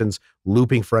deep questions,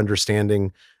 looping for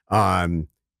understanding, often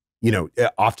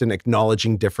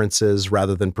acknowledging differences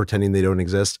rather than pretending they don't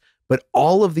exist. But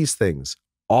all of these things,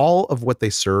 all of what they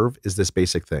serve is this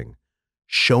basic thing,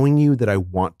 showing you that I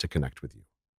want to connect with you,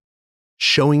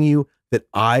 showing you that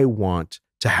I want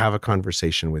to have a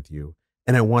conversation with you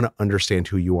and I want to understand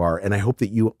who you are. And I hope that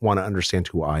you want to understand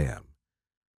who I am.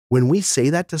 When we say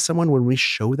that to someone, when we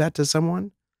show that to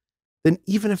someone, then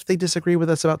even if they disagree with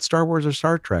us about Star Wars or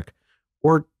Star Trek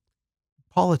or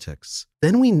politics,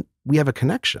 then we have a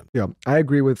connection. Yeah, I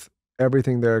agree with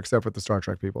everything there except with the Star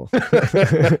Trek people.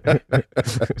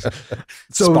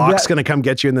 Spock's going to come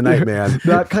get you in the night, man.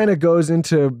 That kind of goes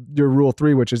into your rule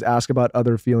 3, which is ask about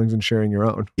other feelings and sharing your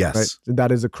own. Yes. Right?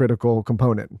 That is a critical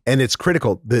component. And it's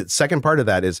critical. The second part of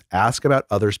that is ask about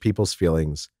others people's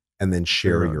feelings and then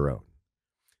share your own.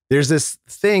 There's this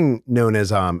thing known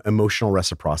as emotional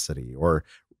reciprocity or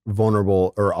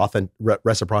vulnerable or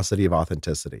reciprocity of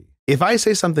authenticity. If I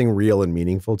say something real and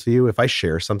meaningful to you, if I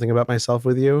share something about myself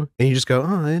with you and you just go,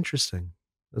 oh, interesting.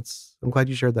 I'm glad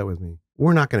you shared that with me.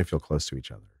 We're not going to feel close to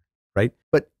each other, right?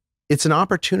 But it's an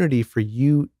opportunity for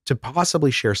you to possibly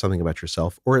share something about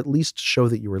yourself or at least show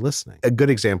that you were listening. A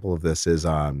good example of this is,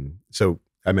 so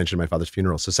I mentioned my father's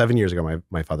funeral. So 7 years ago,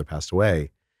 my father passed away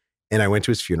and I went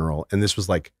to his funeral and this was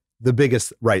like the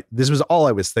biggest, right? This was all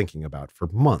I was thinking about for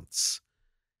months.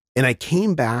 And I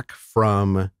came back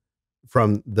from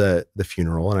the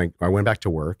funeral and I went back to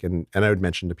work and I would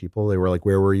mention to people, they were like,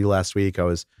 where were you last week?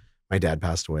 My dad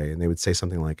passed away. And they would say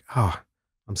something like, oh,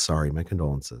 I'm sorry, my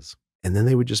condolences. And then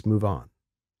they would just move on.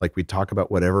 Like we'd talk about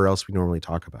whatever else we normally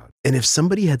talk about. And if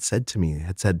somebody had said to me,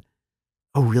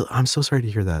 oh, really? I'm so sorry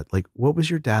to hear that. Like, what was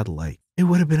your dad like? It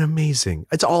would have been amazing.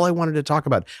 It's all I wanted to talk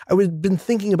about. I would have been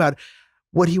thinking about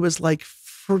what he was like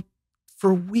for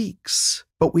weeks.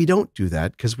 But we don't do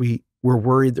that because we're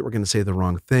worried that we're going to say the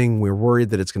wrong thing. We're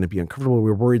worried that it's going to be uncomfortable.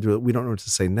 We're worried that we don't know what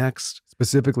to say next.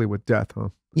 Specifically with death, huh?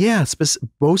 Yeah,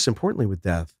 most importantly with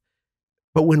death.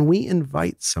 But when we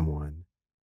invite someone,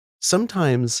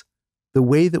 sometimes the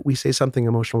way that we say something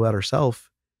emotional about ourselves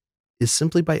is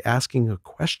simply by asking a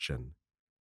question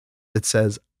that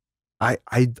says, I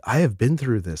have been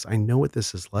through this. I know what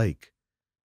this is like.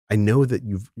 I know that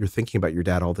you're thinking about your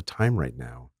dad all the time right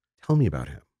now. Tell me about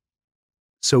him.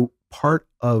 So part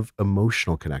of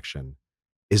emotional connection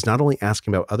is not only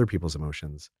asking about other people's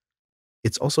emotions,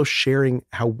 it's also sharing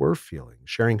how we're feeling,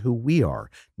 sharing who we are,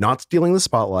 not stealing the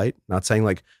spotlight, not saying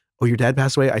like, oh, your dad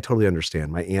passed away. I totally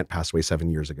understand. My aunt passed away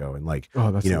 7 years ago. And like,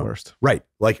 oh, that's the worst. Right.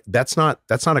 Like that's not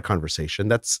a conversation.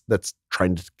 That's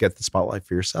trying to get the spotlight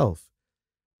for yourself.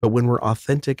 But when we're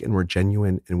authentic and we're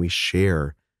genuine and we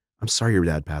share, I'm sorry your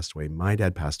dad passed away. My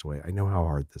dad passed away. I know how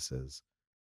hard this is.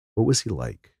 What was he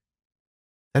like?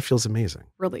 That feels amazing.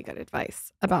 Really good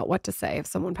advice about what to say if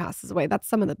someone passes away. That's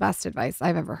some of the best advice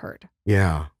I've ever heard.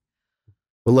 Yeah.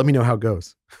 Well, let me know how it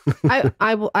goes.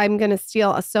 I'm going to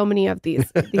steal so many of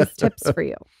these tips for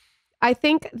you. I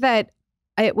think that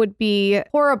it would be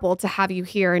horrible to have you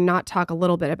here and not talk a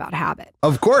little bit about habit.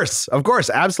 Of course.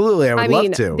 Absolutely. I would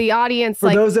love to. The audience,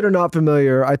 for those that are not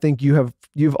familiar, I think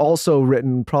you've also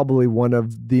written probably one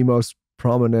of the most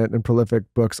prominent and prolific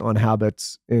books on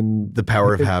habits in The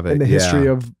Power of Habit in the history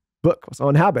of books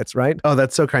on habits, right? Oh,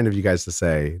 that's so kind of you guys to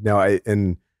say. No,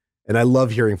 and I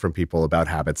love hearing from people about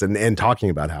habits and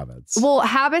talking about habits. Well,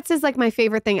 habits is like my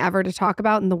favorite thing ever to talk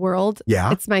about in the world.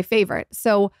 Yeah. It's my favorite.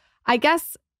 So I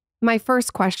guess my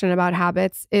first question about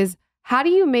habits is, how do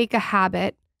you make a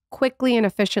habit quickly and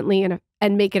efficiently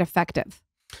and make it effective?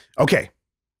 Okay.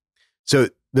 So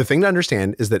the thing to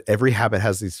understand is that every habit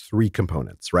has these 3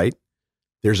 components, right?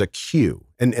 There's a cue.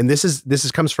 And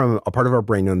this comes from a part of our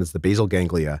brain known as the basal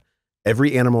ganglia.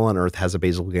 Every animal on earth has a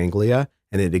basal ganglia,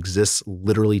 and it exists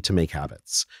literally to make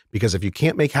habits. Because if you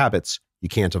can't make habits, you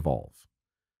can't evolve.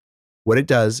 What it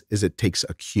does is it takes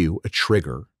a cue, a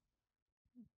trigger,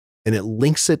 and it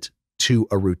links it to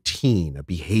a routine, a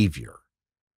behavior.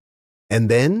 And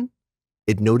then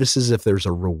it notices if there's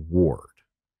a reward.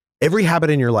 Every habit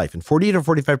in your life, and 40 to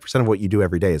 45% of what you do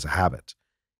every day is a habit.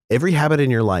 Every habit in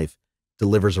your life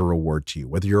delivers a reward to you,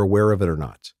 whether you're aware of it or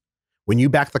not. When you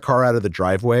back the car out of the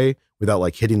driveway without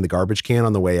like hitting the garbage can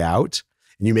on the way out,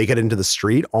 and you make it into the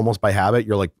street almost by habit,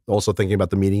 you're like also thinking about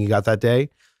the meeting you got that day.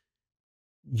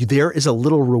 There is a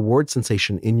little reward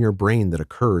sensation in your brain that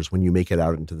occurs when you make it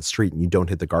out into the street and you don't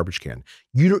hit the garbage can.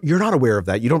 You're not aware of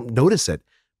that. You don't notice it,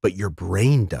 but your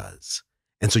brain does.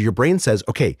 And so your brain says,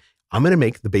 okay,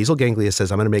 the basal ganglia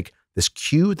says, I'm going to make this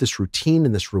cue, this routine,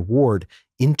 and this reward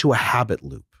into a habit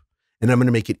loop. And I'm going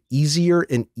to make it easier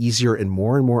and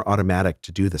more automatic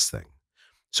to do this thing.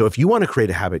 So if you want to create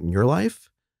a habit in your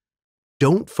life,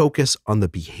 don't focus on the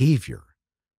behavior.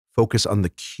 Focus on the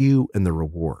cue and the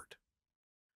reward.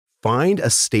 Find a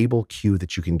stable cue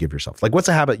that you can give yourself. Like, what's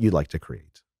a habit you'd like to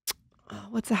create?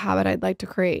 What's a habit I'd like to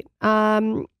create?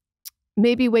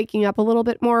 Maybe waking up a little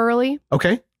bit more early.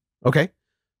 Okay.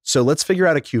 So let's figure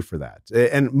out a cue for that.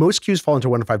 And most cues fall into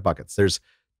 1 to 5 buckets. There's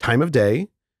time of day.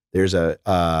 There's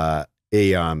a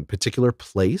particular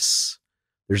place.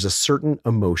 There's a certain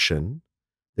emotion.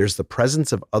 There's the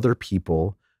presence of other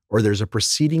people, or there's a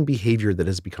preceding behavior that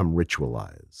has become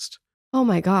ritualized. Oh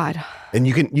my God. And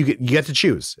you get to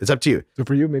choose. It's up to you. So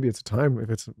for you, maybe it's a time. If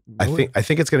it's, I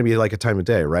think it's going to be like a time of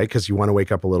day, right? Because you want to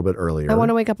wake up a little bit earlier. I want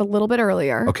to wake up a little bit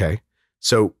earlier. Okay.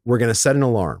 So we're going to set an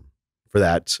alarm for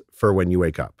that for when you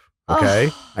wake up.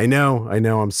 Okay. I know.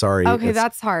 I'm sorry. Okay.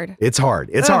 That's hard. It's hard.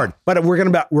 It's hard, but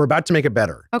we're about to make it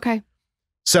better. Okay.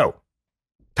 So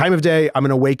time of day, I'm going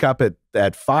to wake up at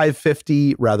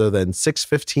 5:50 rather than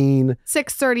 6:15.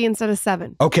 6:30 instead of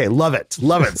 7. Okay. Love it.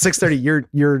 6:30.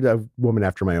 You're a woman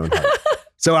after my own heart.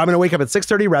 So I'm going to wake up at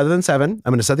 6:30 rather than 7.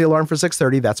 I'm going to set the alarm for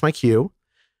 6:30. That's my cue.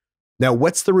 Now,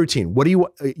 what's the routine? What do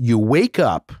you wake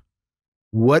up?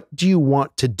 What do you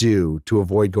want to do to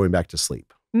avoid going back to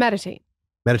sleep? Meditate.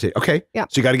 Okay. Yeah.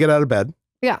 So you got to get out of bed.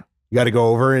 Yeah. You got to go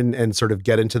over and sort of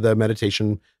get into the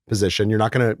meditation position. You're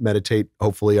not going to meditate,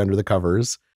 hopefully, under the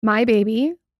covers. My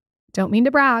baby, don't mean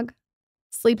to brag,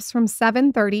 sleeps from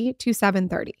 7:30 to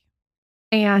 7:30.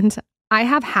 And I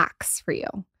have hacks for you.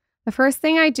 The first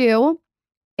thing I do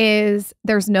is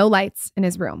there's no lights in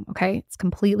his room. Okay. It's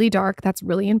completely dark. That's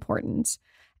really important.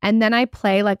 And then I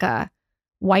play like a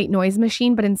white noise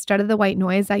machine, but instead of the white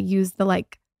noise, I use the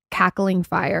like cackling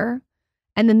fire.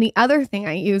 And then the other thing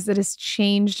I use that has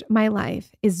changed my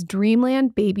life is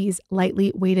Dreamland Baby's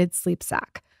lightly weighted sleep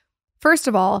sack. First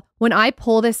of all, when I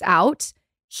pull this out,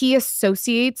 he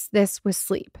associates this with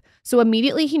sleep. So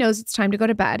immediately he knows it's time to go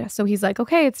to bed. So he's like,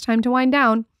 okay, it's time to wind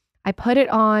down. I put it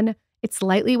on. It's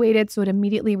lightly weighted, so it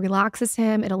immediately relaxes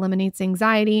him. It eliminates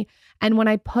anxiety. And when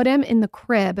I put him in the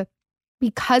crib,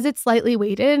 because it's lightly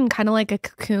weighted and kind of like a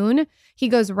cocoon, he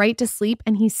goes right to sleep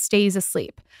and he stays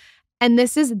asleep. And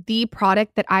this is the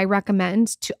product that I recommend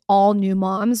to all new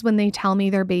moms when they tell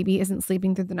me their baby isn't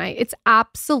sleeping through the night. It's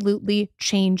absolutely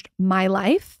changed my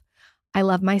life. I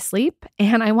love my sleep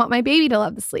and I want my baby to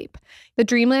love the sleep. The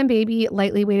Dreamland Baby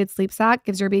lightly weighted sleep sack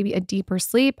gives your baby a deeper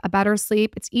sleep, a better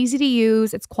sleep. It's easy to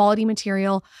use. It's quality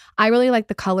material. I really like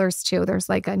the colors too. There's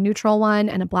like a neutral one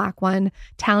and a black one.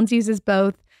 Towns uses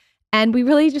both. And we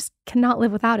really just cannot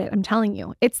live without it. I'm telling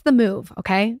you, it's the move,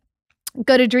 okay?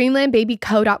 Go to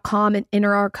dreamlandbabyco.com and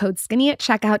enter our code SKINNY at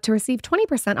checkout to receive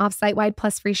 20% off site-wide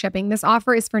plus free shipping. This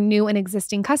offer is for new and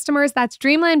existing customers. That's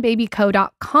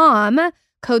dreamlandbabyco.com,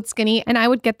 code SKINNY, and I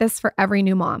would get this for every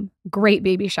new mom. Great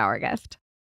baby shower gift.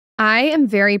 I am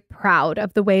very proud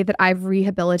of the way that I've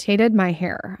rehabilitated my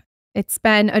hair. It's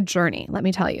been a journey, let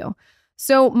me tell you.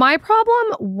 So my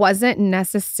problem wasn't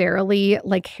necessarily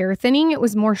like hair thinning, it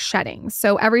was more shedding.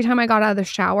 So every time I got out of the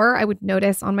shower, I would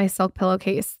notice on my silk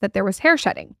pillowcase that there was hair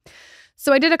shedding.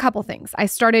 So I did a couple things. I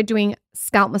started doing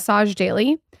scalp massage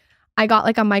daily. I got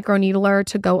like a microneedler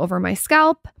to go over my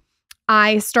scalp.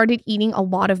 I started eating a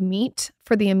lot of meat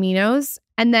for the aminos.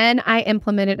 And then I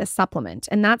implemented a supplement.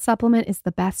 And that supplement is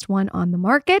the best one on the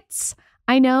market.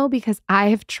 I know because I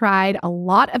have tried a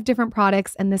lot of different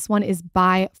products and this one is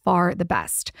by far the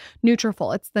best.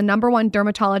 Nutrafol, it's the #1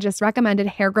 dermatologist recommended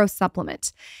hair growth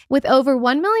supplement. With over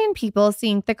 1 million people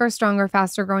seeing thicker, stronger,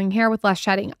 faster growing hair with less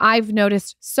shedding, I've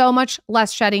noticed so much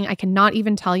less shedding. I cannot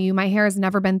even tell you. My hair has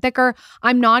never been thicker.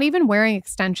 I'm not even wearing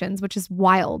extensions, which is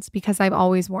wild because I've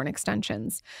always worn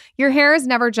extensions. Your hair is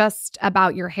never just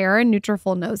about your hair and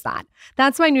Nutrafol knows that.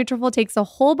 That's why Nutrafol takes a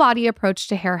whole body approach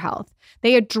to hair health.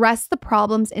 They address the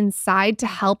problems inside to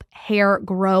help hair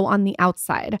grow on the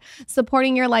outside,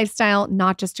 supporting your lifestyle,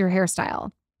 not just your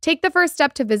hairstyle. Take the first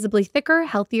step to visibly thicker,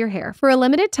 healthier hair. For a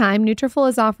limited time, Nutrafol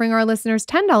is offering our listeners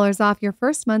 $10 off your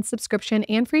first month subscription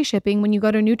and free shipping when you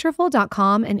go to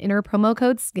Nutrafol.com and enter promo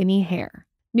code SKINNYHAIR.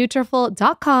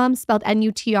 Nutrafol.com, spelled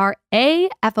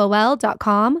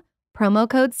Nutrafol.com, promo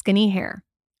code SKINNYHAIR.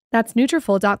 That's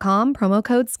Nutrafol.com, promo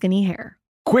code SKINNYHAIR.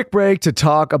 Quick break to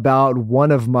talk about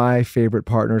one of my favorite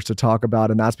partners to talk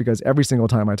about, and that's because every single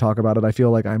time I talk about it, I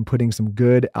feel like I'm putting some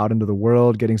good out into the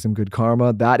world, getting some good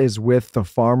karma. That is with the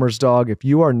Farmer's Dog. If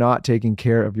you are not taking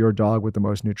care of your dog with the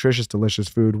most nutritious, delicious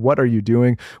food, what are you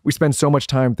doing? We spend so much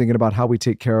time thinking about how we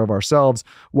take care of ourselves,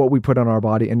 what we put on our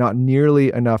body, and not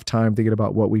nearly enough time thinking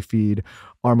about what we feed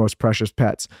our most precious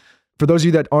pets. For those of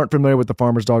you that aren't familiar with the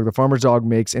Farmer's Dog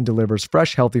makes and delivers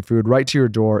fresh, healthy food right to your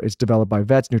door. It's developed by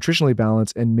vets, nutritionally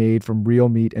balanced, and made from real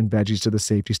meat and veggies to the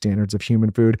safety standards of human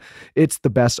food. It's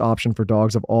the best option for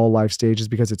dogs of all life stages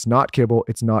because it's not kibble,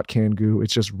 it's not canned goo,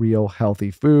 it's just real, healthy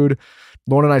food.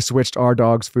 Lauren and I switched our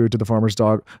dog's food to the farmer's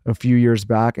dog a few years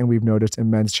back, and we've noticed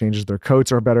immense changes. Their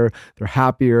coats are better. They're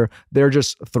happier. They're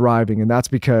just thriving. And that's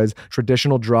because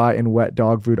traditional dry and wet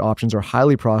dog food options are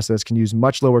highly processed, can use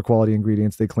much lower quality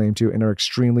ingredients they claim to, and are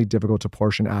extremely difficult to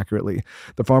portion accurately.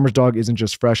 The farmer's dog isn't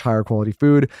just fresh, higher quality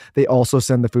food. They also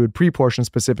send the food pre-portioned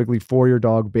specifically for your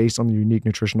dog based on the unique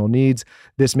nutritional needs.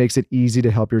 This makes it easy to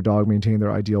help your dog maintain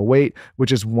their ideal weight,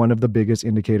 which is one of the biggest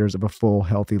indicators of a full,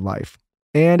 healthy life.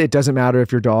 And it doesn't matter if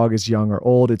your dog is young or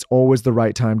old, it's always the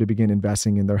right time to begin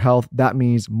investing in their health. That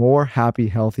means more happy,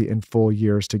 healthy, and full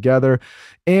years together.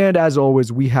 And as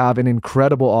always, we have an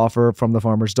incredible offer from The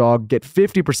Farmer's Dog. Get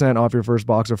 50% off your first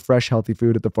box of fresh, healthy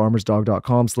food at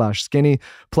thefarmersdog.com/skinny.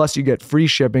 Plus, you get free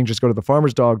shipping. Just go to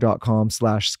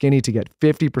thefarmersdog.com/skinny to get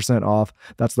 50% off.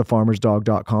 That's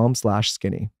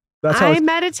thefarmersdog.com/skinny. That's how I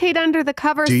meditate under the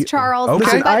covers, Charles.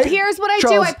 Okay. But here's what I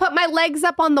do. I put my legs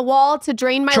up on the wall to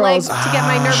drain my legs to get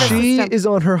my nervous system. She is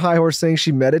on her high horse saying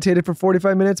she meditated for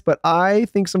 45 minutes, but I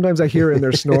think sometimes I hear her in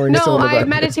there snoring. No, I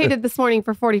meditated this morning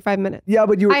for 45 minutes. Yeah,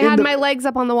 but I had my legs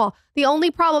up on the wall. The only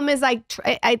problem is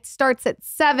it starts at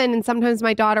 7 and sometimes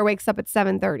my daughter wakes up at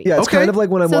 7:30. Yeah, it's kind of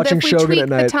like when I'm watching Shogun at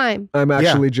night. Time. I'm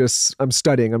actually I'm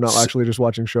studying. I'm not actually just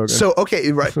watching Shogun. So,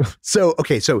 okay, right.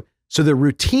 So the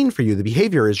routine for you, the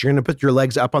behavior is you're going to put your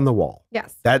legs up on the wall.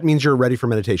 Yes. That means you're ready for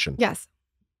meditation. Yes.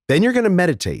 Then you're going to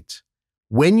meditate.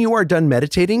 When you are done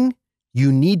meditating,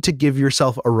 you need to give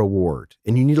yourself a reward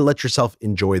and you need to let yourself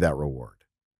enjoy that reward.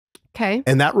 Okay.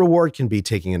 And that reward can be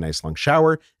taking a nice long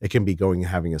shower. It can be going and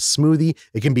having a smoothie.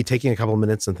 It can be taking a couple of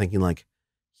minutes and thinking like,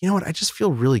 you know what? I just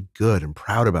feel really good and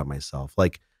proud about myself.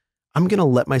 Like I'm going to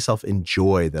let myself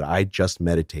enjoy that I just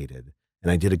meditated and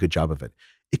I did a good job of it.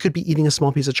 It could be eating a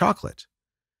small piece of chocolate.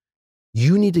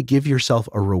 You need to give yourself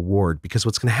a reward because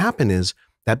what's going to happen is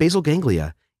that basal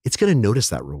ganglia, it's going to notice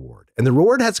that reward. And the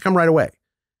reward has to come right away.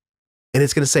 And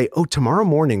it's going to say, oh, tomorrow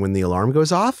morning when the alarm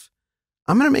goes off,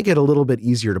 I'm going to make it a little bit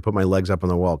easier to put my legs up on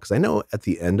the wall because I know at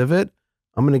the end of it,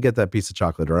 I'm going to get that piece of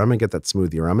chocolate or I'm going to get that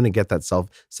smoothie or I'm going to get that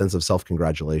sense of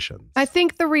self-congratulations. I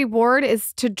think the reward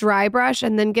is to dry brush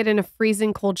and then get in a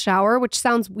freezing cold shower, which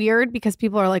sounds weird because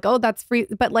people are like, oh, that's free.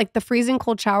 But like the freezing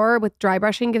cold shower with dry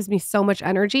brushing gives me so much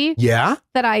energy. Yeah.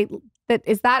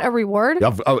 Is that a reward?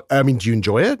 I mean, do you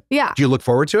enjoy it? Yeah. Do you look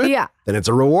forward to it? Yeah. Then it's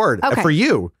a reward for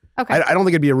you. Okay. I don't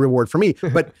think it'd be a reward for me,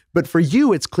 but for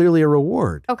you, it's clearly a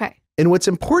reward. Okay. And what's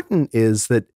important is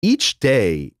that each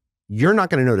day, you're not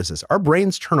going to notice this. Our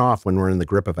brains turn off when we're in the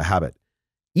grip of a habit.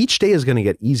 Each day is going to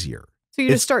get easier. So you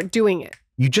just start doing it.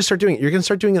 You just start doing it. You're going to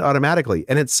start doing it automatically.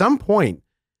 And at some point,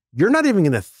 you're not even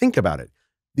going to think about it.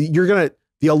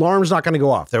 The alarm's not going to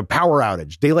go off. The power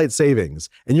outage, daylight savings.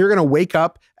 And you're going to wake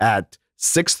up at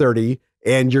 6:30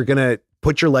 and you're going to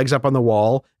put your legs up on the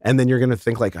wall. And then you're going to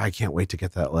think like, I can't wait to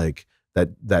get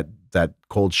that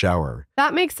cold shower.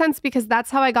 That makes sense because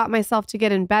that's how I got myself to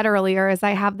get in bed earlier is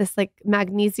I have this like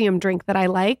magnesium drink that I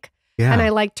like and I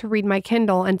like to read my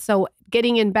Kindle. And so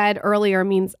getting in bed earlier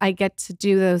means I get to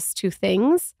do those two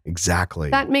things. Exactly.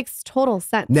 That makes total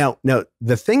sense. Now,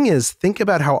 the thing is, think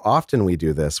about how often we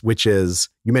do this, which is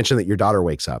you mentioned that your daughter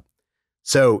wakes up.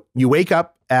 So you wake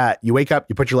up, you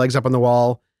put your legs up on the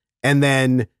wall and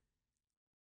then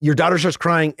your daughter starts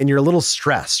crying and you're a little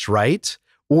stressed, right?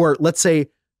 Or let's say,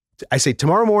 I say,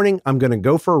 tomorrow morning, I'm going to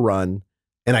go for a run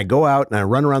and I go out and I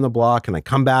run around the block and I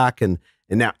come back and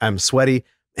now I'm sweaty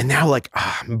and now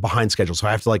I'm behind schedule. So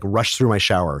I have to like rush through my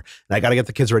shower and I got to get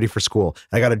the kids ready for school.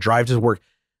 And I got to drive to work.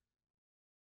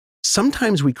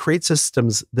 Sometimes we create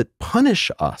systems that punish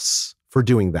us for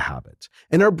doing the habit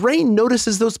and our brain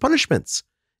notices those punishments.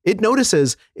 It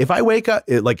notices if I wake up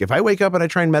and I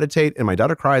try and meditate and my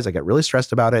daughter cries, I get really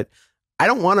stressed about it. I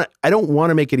don't want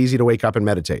to make it easy to wake up and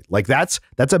meditate. Like that's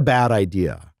a bad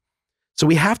idea. So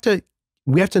we have to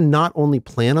not only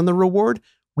plan on the reward,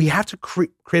 we have to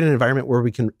create an environment where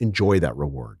we can enjoy that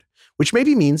reward, which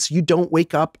maybe means you don't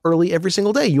wake up early every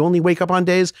single day. You only wake up on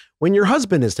days when your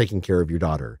husband is taking care of your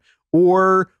daughter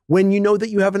or when you know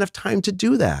that you have enough time to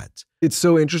do that. It's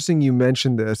so interesting you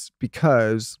mentioned this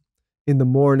because in the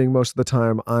morning, most of the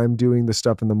time, I'm doing the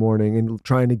stuff in the morning and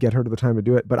trying to get her to the time to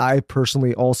do it. But I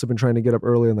personally also been trying to get up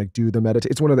early and like do the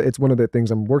meditation. It's one of the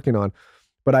things I'm working on.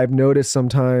 But I've noticed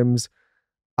sometimes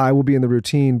I will be in the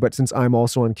routine, but since I'm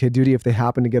also on kid duty, if they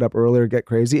happen to get up early or get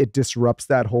crazy, it disrupts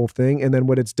that whole thing. And then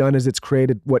what it's done is it's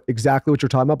created exactly what you're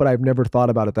talking about, but I've never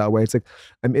thought about it that way. It's like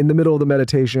I'm in the middle of the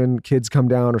meditation, kids come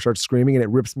down or start screaming and it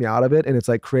rips me out of it. And it's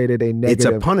like created a negative.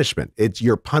 It's a punishment.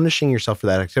 You're punishing yourself for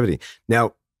that activity.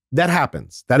 Now, that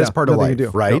happens. That is part of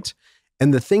life, right? Yep.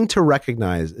 And the thing to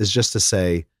recognize is just to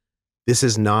say, this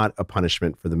is not a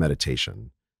punishment for the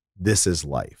meditation. This is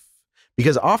life.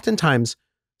 Because oftentimes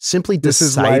simply This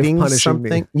is life deciding punishing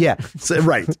something, me. yeah,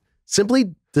 right.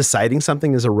 Simply deciding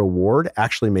something is a reward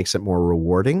actually makes it more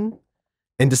rewarding.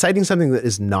 And deciding something that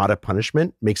is not a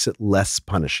punishment makes it less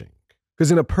punishing.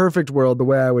 Because in a perfect world, the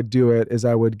way I would do it is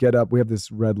I would get up. We have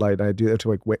this red light, and I do that to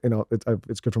like wait.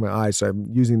 It's good for my eyes, so I'm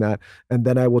using that. And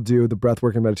then I will do the breath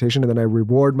work and meditation, and then I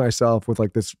reward myself with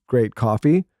like this great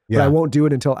coffee. Yeah. But I won't do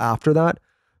it until after that.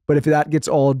 But if that gets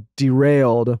all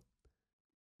derailed,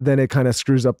 then it kind of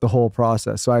screws up the whole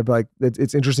process. So I've like,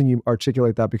 it's interesting you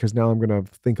articulate that, because now I'm going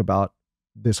to think about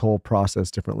this whole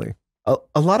process differently.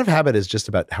 A lot of habit is just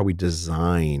about how we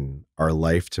design our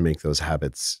life to make those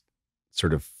habits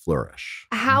sort of flourish.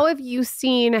 How have you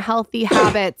seen healthy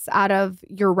habits out of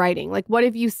your writing? Like, what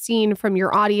have you seen from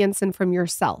your audience and from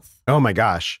yourself? Oh my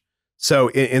gosh. So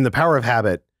in The Power of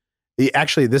Habit,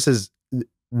 actually, this is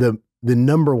the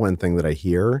number one thing that I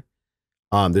hear.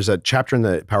 There's a chapter in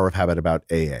The Power of Habit about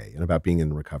AA and about being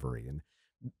in recovery. And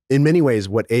in many ways,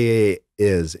 what AA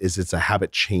is it's a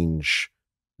habit change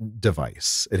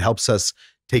device. It helps us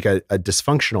take a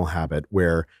dysfunctional habit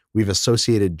where we've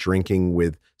associated drinking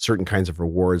with certain kinds of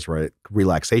rewards, right?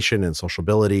 Relaxation and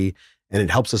sociability. And it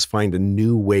helps us find a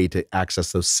new way to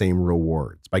access those same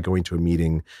rewards by going to a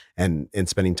meeting and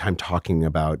spending time talking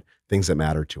about things that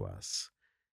matter to us.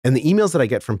 And the emails that I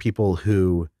get from people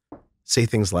who say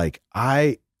things like,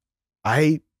 I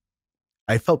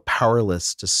felt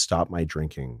powerless to stop my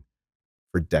drinking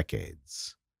for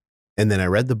decades. And then I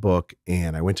read the book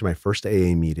and I went to my first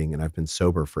AA meeting and I've been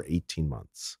sober for 18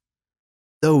 months.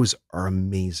 Those are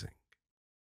amazing.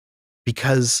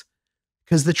 Because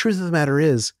the truth of the matter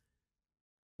is,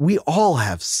 we all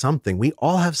have something. We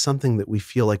all have something that we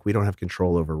feel like we don't have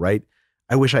control over, right?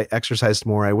 I wish I exercised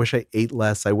more. I wish I ate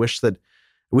less. I wish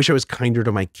I was kinder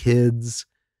to my kids.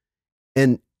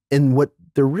 And what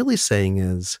they're really saying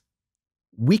is,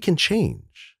 we can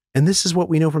change. And this is what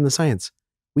we know from the science.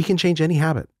 We can change any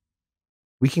habit.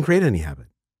 We can create any habit.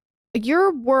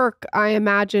 Your work, I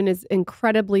imagine, is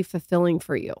incredibly fulfilling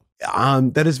for you.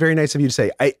 That is very nice of you to say.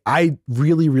 I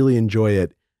really, really enjoy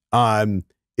it.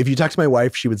 If you talk to my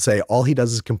wife, she would say all he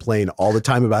does is complain all the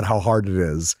time about how hard it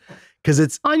is. Because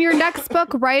it's on your next book,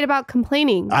 write about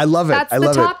complaining. I love it. That's I the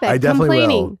love topic. it. I definitely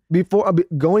complaining. will. Before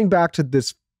going back to the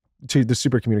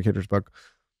Supercommunicators book,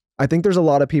 I think there's a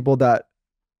lot of people that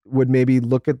would maybe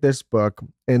look at this book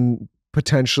and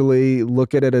potentially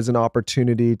look at it as an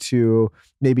opportunity to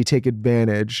maybe take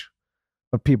advantage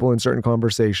of people in certain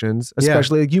conversations,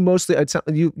 especially like you mostly,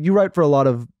 you write for a lot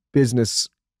of business.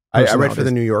 I write for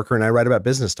the New Yorker and I write about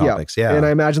business topics. Yeah. And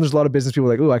I imagine there's a lot of business people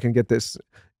like, oh, I can get this.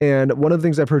 And one of the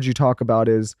things I've heard you talk about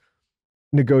is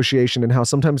negotiation, and how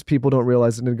sometimes people don't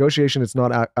realize that negotiation is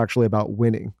not actually about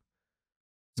winning.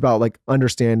 It's about like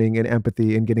understanding and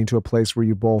empathy and getting to a place where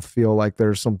you both feel like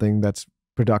there's something that's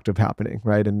productive happening,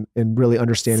 right? And really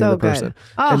understanding the person.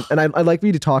 Oh. And I'd like for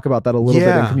you to talk about that a little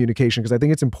bit in communication, because I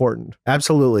think it's important.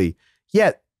 Absolutely.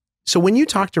 Yeah. So when you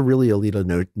talk to really elite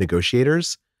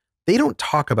negotiators, they don't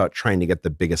talk about trying to get the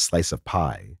biggest slice of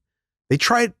pie. They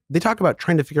talk about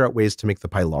trying to figure out ways to make the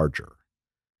pie larger.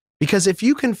 Because if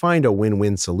you can find a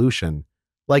win-win solution,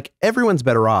 like everyone's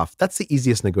better off, that's the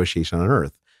easiest negotiation on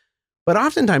earth. But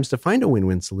oftentimes to find a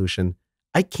win-win solution,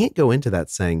 I can't go into that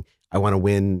saying, I want to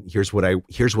win. Here's what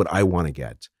I want to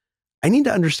get. I need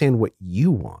to understand what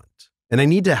you want. And I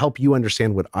need to help you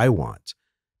understand what I want,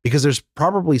 because there's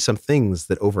probably some things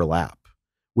that overlap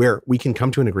where we can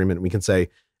come to an agreement and we can say,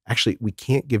 actually, we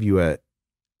can't give you a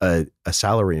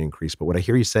salary increase. But what I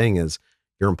hear you saying is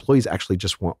your employees actually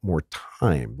just want more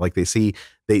time. Like they see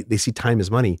time as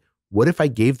money. What if I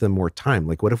gave them more time?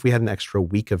 Like what if we had an extra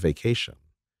week of vacation?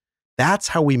 That's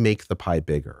how we make the pie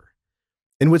bigger.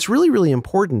 And what's really, really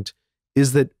important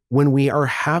is that when we are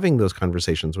having those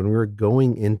conversations, when we're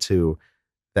going into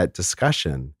that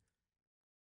discussion,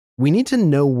 we need to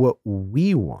know what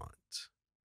we want.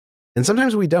 And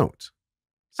sometimes we don't.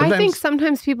 I think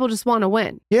sometimes people just want to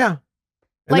win. Yeah.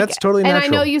 And that's totally natural.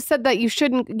 And I know you said that you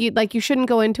shouldn't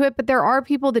go into it, but there are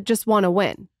people that just want to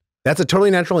win. That's a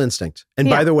totally natural instinct. And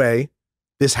by the way,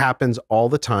 this happens all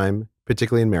the time,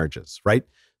 particularly in marriages, right?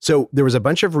 So there was a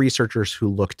bunch of researchers who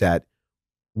looked at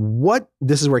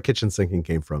this is where kitchen sinking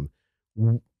came from.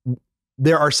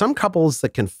 There are some couples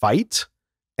that can fight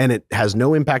and it has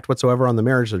no impact whatsoever on the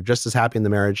marriage. They're just as happy in the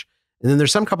marriage. And then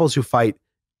there's some couples who fight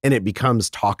and it becomes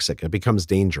toxic. It becomes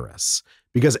dangerous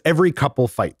because every couple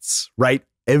fights, right?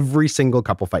 Every single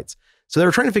couple fights. So they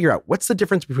were trying to figure out what's the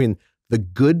difference between the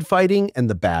good fighting and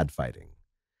the bad fighting.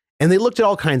 And they looked at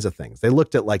all kinds of things. They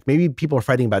looked at like, maybe people are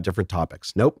fighting about different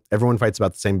topics. Nope. Everyone fights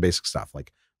about the same basic stuff,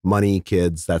 like money,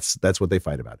 kids. That's what they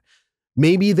fight about.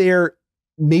 Maybe they're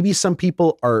maybe some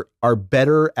people are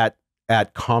better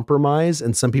at compromise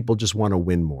and some people just want to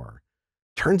win more.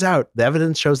 Turns out the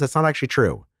evidence shows that's not actually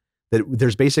true. That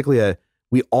there's basically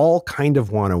we all kind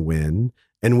of want to win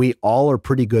and we all are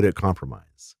pretty good at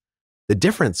compromise. The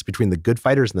difference between the good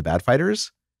fighters and the bad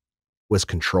fighters was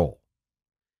control.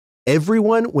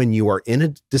 Everyone, when you are in a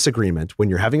disagreement, when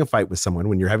you're having a fight with someone,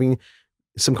 when you're having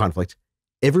some conflict,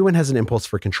 everyone has an impulse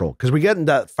for control because we get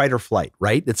into fight or flight,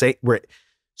 right?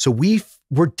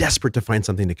 We're desperate to find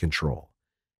something to control.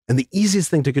 And the easiest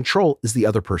thing to control is the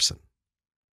other person.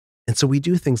 And so we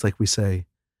do things like we say,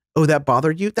 oh, that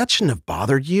bothered you? That shouldn't have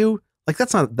bothered you. Like,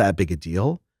 that's not that big a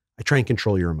deal. I try and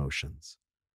control your emotions.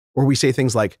 Or we say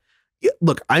things like,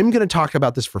 look, I'm going to talk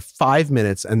about this for 5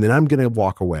 minutes and then I'm going to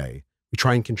walk away. We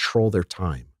try and control their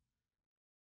time.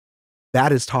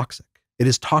 That is toxic. It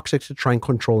is toxic to try and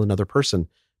control another person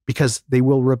because they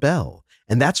will rebel.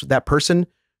 And that's that person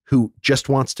who just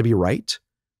wants to be right.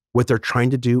 What they're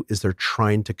trying to do is they're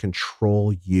trying to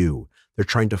control you. They're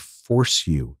trying to force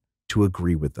you to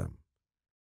agree with them.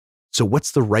 So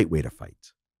what's the right way to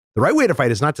fight? The right way to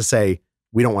fight is not to say,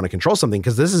 we don't want to control something,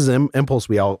 because this is an impulse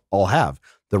we all have.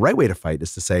 The right way to fight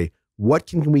is to say, what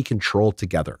can we control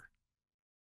together?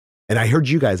 And I heard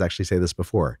you guys actually say this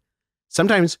before.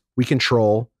 Sometimes we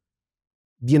control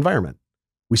the environment.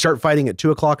 We start fighting at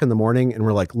 2:00 in the morning and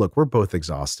we're like, look, we're both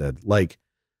exhausted. Like,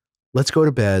 let's go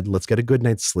to bed. Let's get a good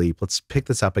night's sleep. Let's pick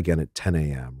this up again at 10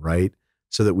 a.m. Right?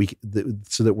 So that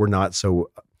we're not so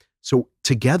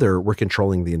together we're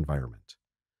controlling the environment.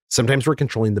 Sometimes we're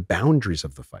controlling the boundaries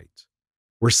of the fight.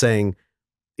 We're saying,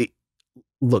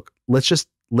 look, let's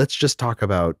just talk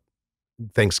about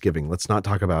Thanksgiving. Let's not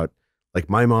talk about like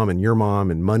my mom and your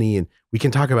mom and money. And we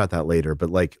can talk about that later, but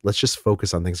like, let's just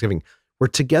focus on Thanksgiving. We're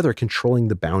together controlling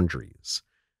the boundaries,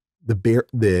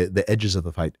 the edges of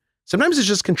the fight. Sometimes it's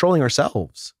just controlling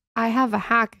ourselves. I have a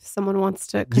hack if someone wants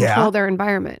to control their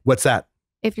environment. What's that?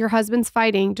 If your husband's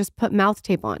fighting, just put mouth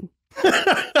tape on.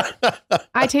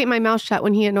 I tape my mouth shut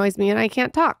when he annoys me and I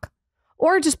can't talk.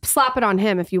 Or just slap it on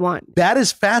him if you want. That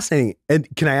is fascinating. And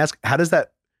can I ask, how does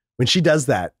that, when she does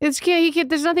that? There's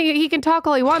nothing, he can talk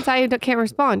all he wants. I can't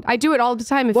respond. I do it all the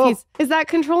time. Is that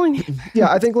controlling him?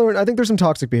 Yeah, I think there's some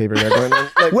toxic behavior there going on.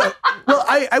 Like,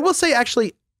 I will say,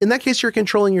 actually, in that case, you're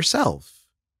controlling yourself.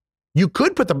 You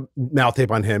could put the mouth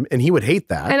tape on him and he would hate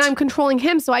that. And I'm controlling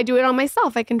him, so I do it on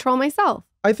myself. I control myself.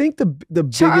 I think the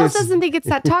biggest... Charles doesn't think it's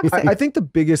that toxic. I think the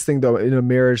biggest thing, though, in a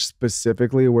marriage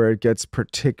specifically where it gets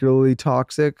particularly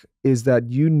toxic is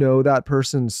that you know that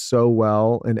person so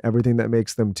well and everything that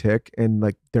makes them tick and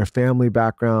like their family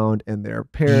background and their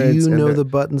parents. You know the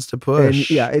buttons to push. And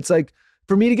yeah, it's like,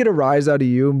 for me to get a rise out of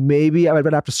you, maybe I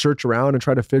would have to search around and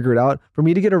try to figure it out. For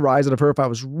me to get a rise out of her, if I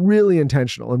was really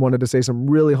intentional and wanted to say some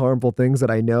really harmful things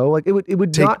that I know, like it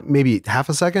would take not maybe half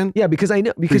a second. Yeah, because I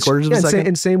know, because 3/4 of a second.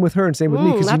 And same with her and same with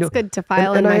me. That's good to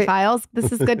file in my files.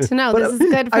 This is good to know. This is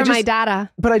good for my data.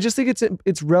 But I just think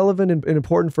it's relevant and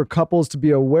important for couples to be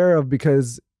aware of,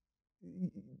 because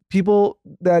people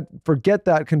that forget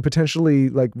that can potentially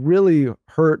like really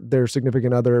hurt their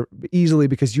significant other easily,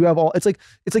 because you have it's like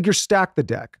you're stacked the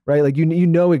deck, right? Like you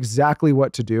know exactly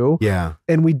what to do. Yeah.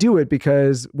 And we do it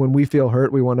because when we feel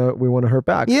hurt, we want to hurt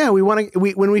back. Yeah,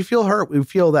 when we feel hurt, we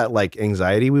feel that like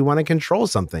anxiety, we want to control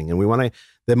something, and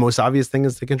the most obvious thing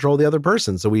is to control the other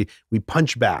person. So we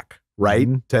punch back, right?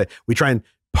 Mm-hmm. We try and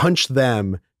punch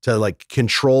them to like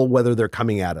control whether they're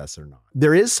coming at us or not.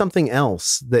 There is something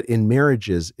else that in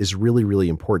marriages is really, really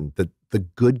important that the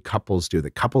good couples do, the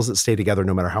couples that stay together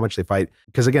no matter how much they fight.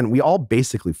 Because again, we all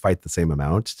basically fight the same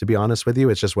amount, to be honest with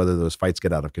you. It's just whether those fights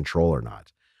get out of control or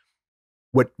not.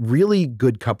 What really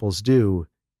good couples do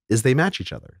is they match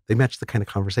each other. They match the kind of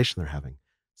conversation they're having.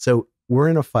 So we're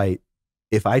in a fight.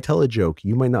 If I tell a joke,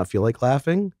 you might not feel like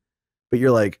laughing, but you're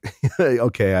like,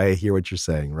 okay, I hear what you're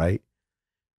saying, right?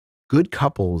 Good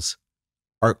couples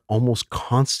are almost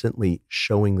constantly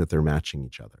showing that they're matching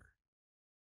each other.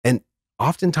 And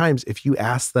oftentimes, if you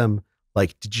ask them,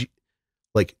 like, did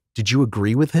you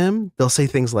agree with him? They'll say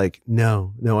things like,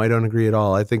 no, I don't agree at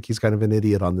all. I think he's kind of an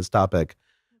idiot on this topic.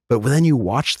 But then you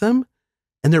watch them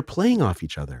and they're playing off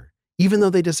each other, even though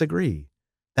they disagree.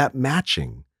 That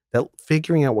matching, that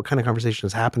figuring out what kind of conversation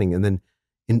is happening and then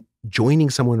in joining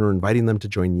someone or inviting them to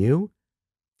join you,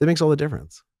 that makes all the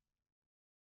difference.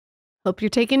 Hope you're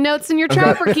taking notes in your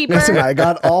trapper keeper. Listen, I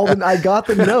got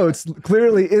the notes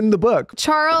clearly in the book.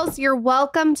 Charles, you're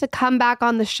welcome to come back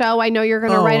on the show. I know you're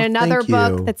going to write another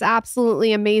book that's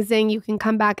absolutely amazing. You can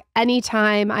come back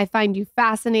anytime. I find you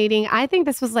fascinating. I think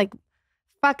this was like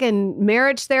fucking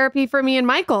marriage therapy for me and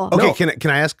Michael. Okay,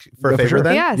 can I ask for a favor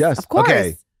then? Yes, of course.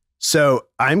 Okay, so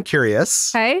I'm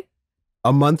curious. Okay.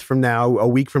 a month from now, a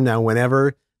week from now,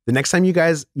 whenever, the next time you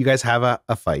guys have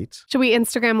a fight. Should we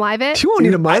Instagram live it? You won't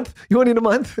need a month. You won't need a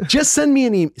month. Just send me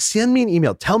an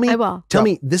email. Tell me. I will. Tell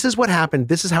me this is what happened.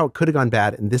 This is how it could have gone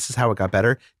bad, and this is how it got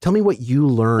better. Tell me what you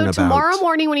learn about. Tomorrow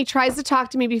morning, when he tries to talk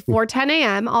to me before 10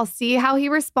 a.m., I'll see how he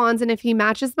responds and if he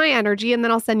matches my energy, and then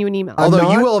I'll send you an email.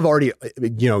 Although you will have already,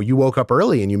 you woke up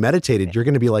early and you meditated. You're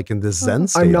going to be like in this Zen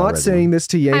state. I'm not already. saying this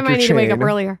to yank I might your need chain. to wake up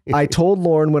earlier. I told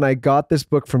Lauren when I got this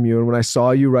book from you and when I saw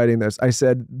you writing this, I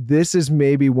said, this is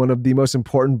maybe one of the most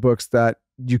important books that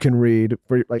you can read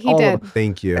for like He all did. of them.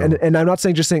 Thank you. And I'm not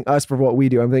saying just saying us for what we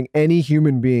do. I'm saying any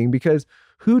human being, because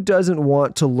who doesn't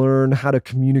want to learn how to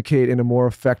communicate in a more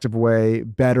effective way,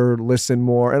 better, listen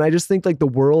more? And I just think like the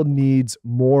world needs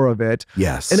more of it.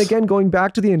 Yes. And again, going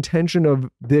back to the intention of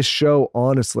this show,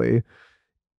 honestly,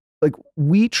 like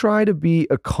we try to be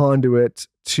a conduit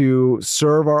to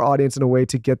serve our audience in a way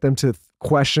to get them to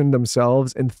question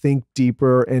themselves and think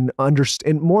deeper and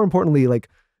understand, and more importantly, like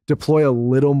deploy a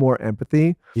little more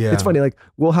empathy. Yeah. It's funny, like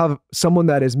we'll have someone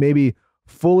that is maybe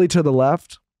fully to the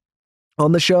left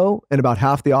on the show and about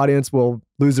half the audience will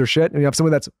lose their shit. And you have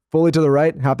someone that's fully to the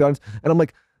right, half the audience. And I'm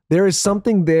like, there is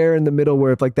something there in the middle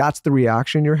where if like that's the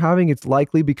reaction you're having, it's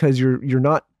likely because you're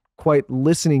not quite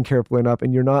listening carefully enough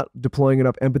and you're not deploying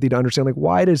enough empathy to understand like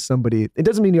why does somebody, it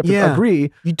doesn't mean you have to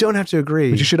agree. You don't have to agree.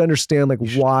 But you should understand like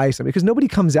why somebody, because nobody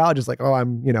comes out just like, oh,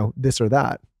 I'm, this or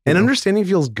that. And understanding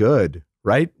feels good,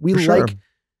 right? We sure.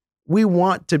 We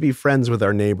want to be friends with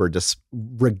our neighbor just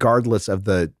regardless of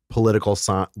the political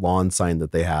lawn sign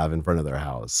that they have in front of their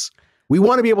house. We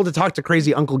want to be able to talk to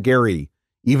crazy Uncle Gary,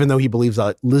 even though he believes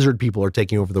that lizard people are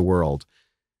taking over the world.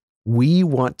 We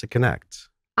want to connect.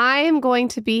 I am going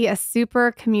to be a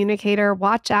super communicator.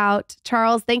 Watch out.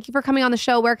 Charles, thank you for coming on the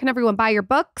show. Where can everyone buy your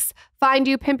books, find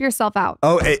you, pimp yourself out?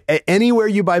 Oh, anywhere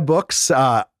you buy books,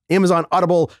 Amazon,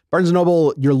 Audible, Barnes &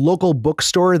 Noble, your local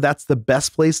bookstore. That's the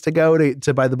best place to go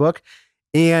to buy the book.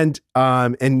 And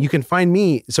you can find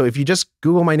me. So if you just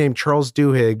Google my name, Charles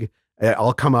Duhigg,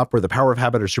 I'll come up, or The Power of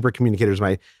Habit or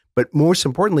Supercommunicators. But most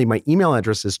importantly, my email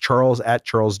address is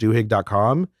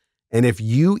charles@charlesduhigg.com. And if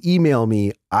you email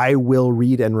me, I will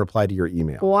read and reply to your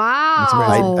email.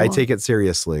 Wow. I take it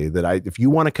seriously that if you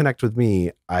want to connect with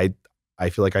me, I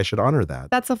feel like I should honor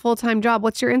that. That's a full-time job.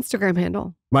 What's your Instagram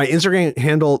handle? My Instagram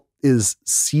handle is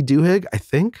cduhigg, I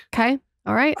think. Okay.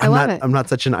 All right. I love it. I'm not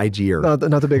such an IGer.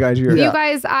 Not the big IGer. You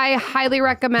guys, I highly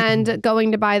recommend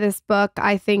going to buy this book.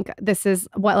 I think this is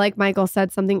what, like Michael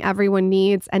said, something everyone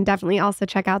needs. And definitely also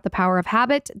check out The Power of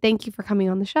Habit. Thank you for coming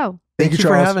on the show. Thank you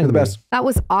Charles, for having me. the best. That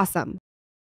was awesome.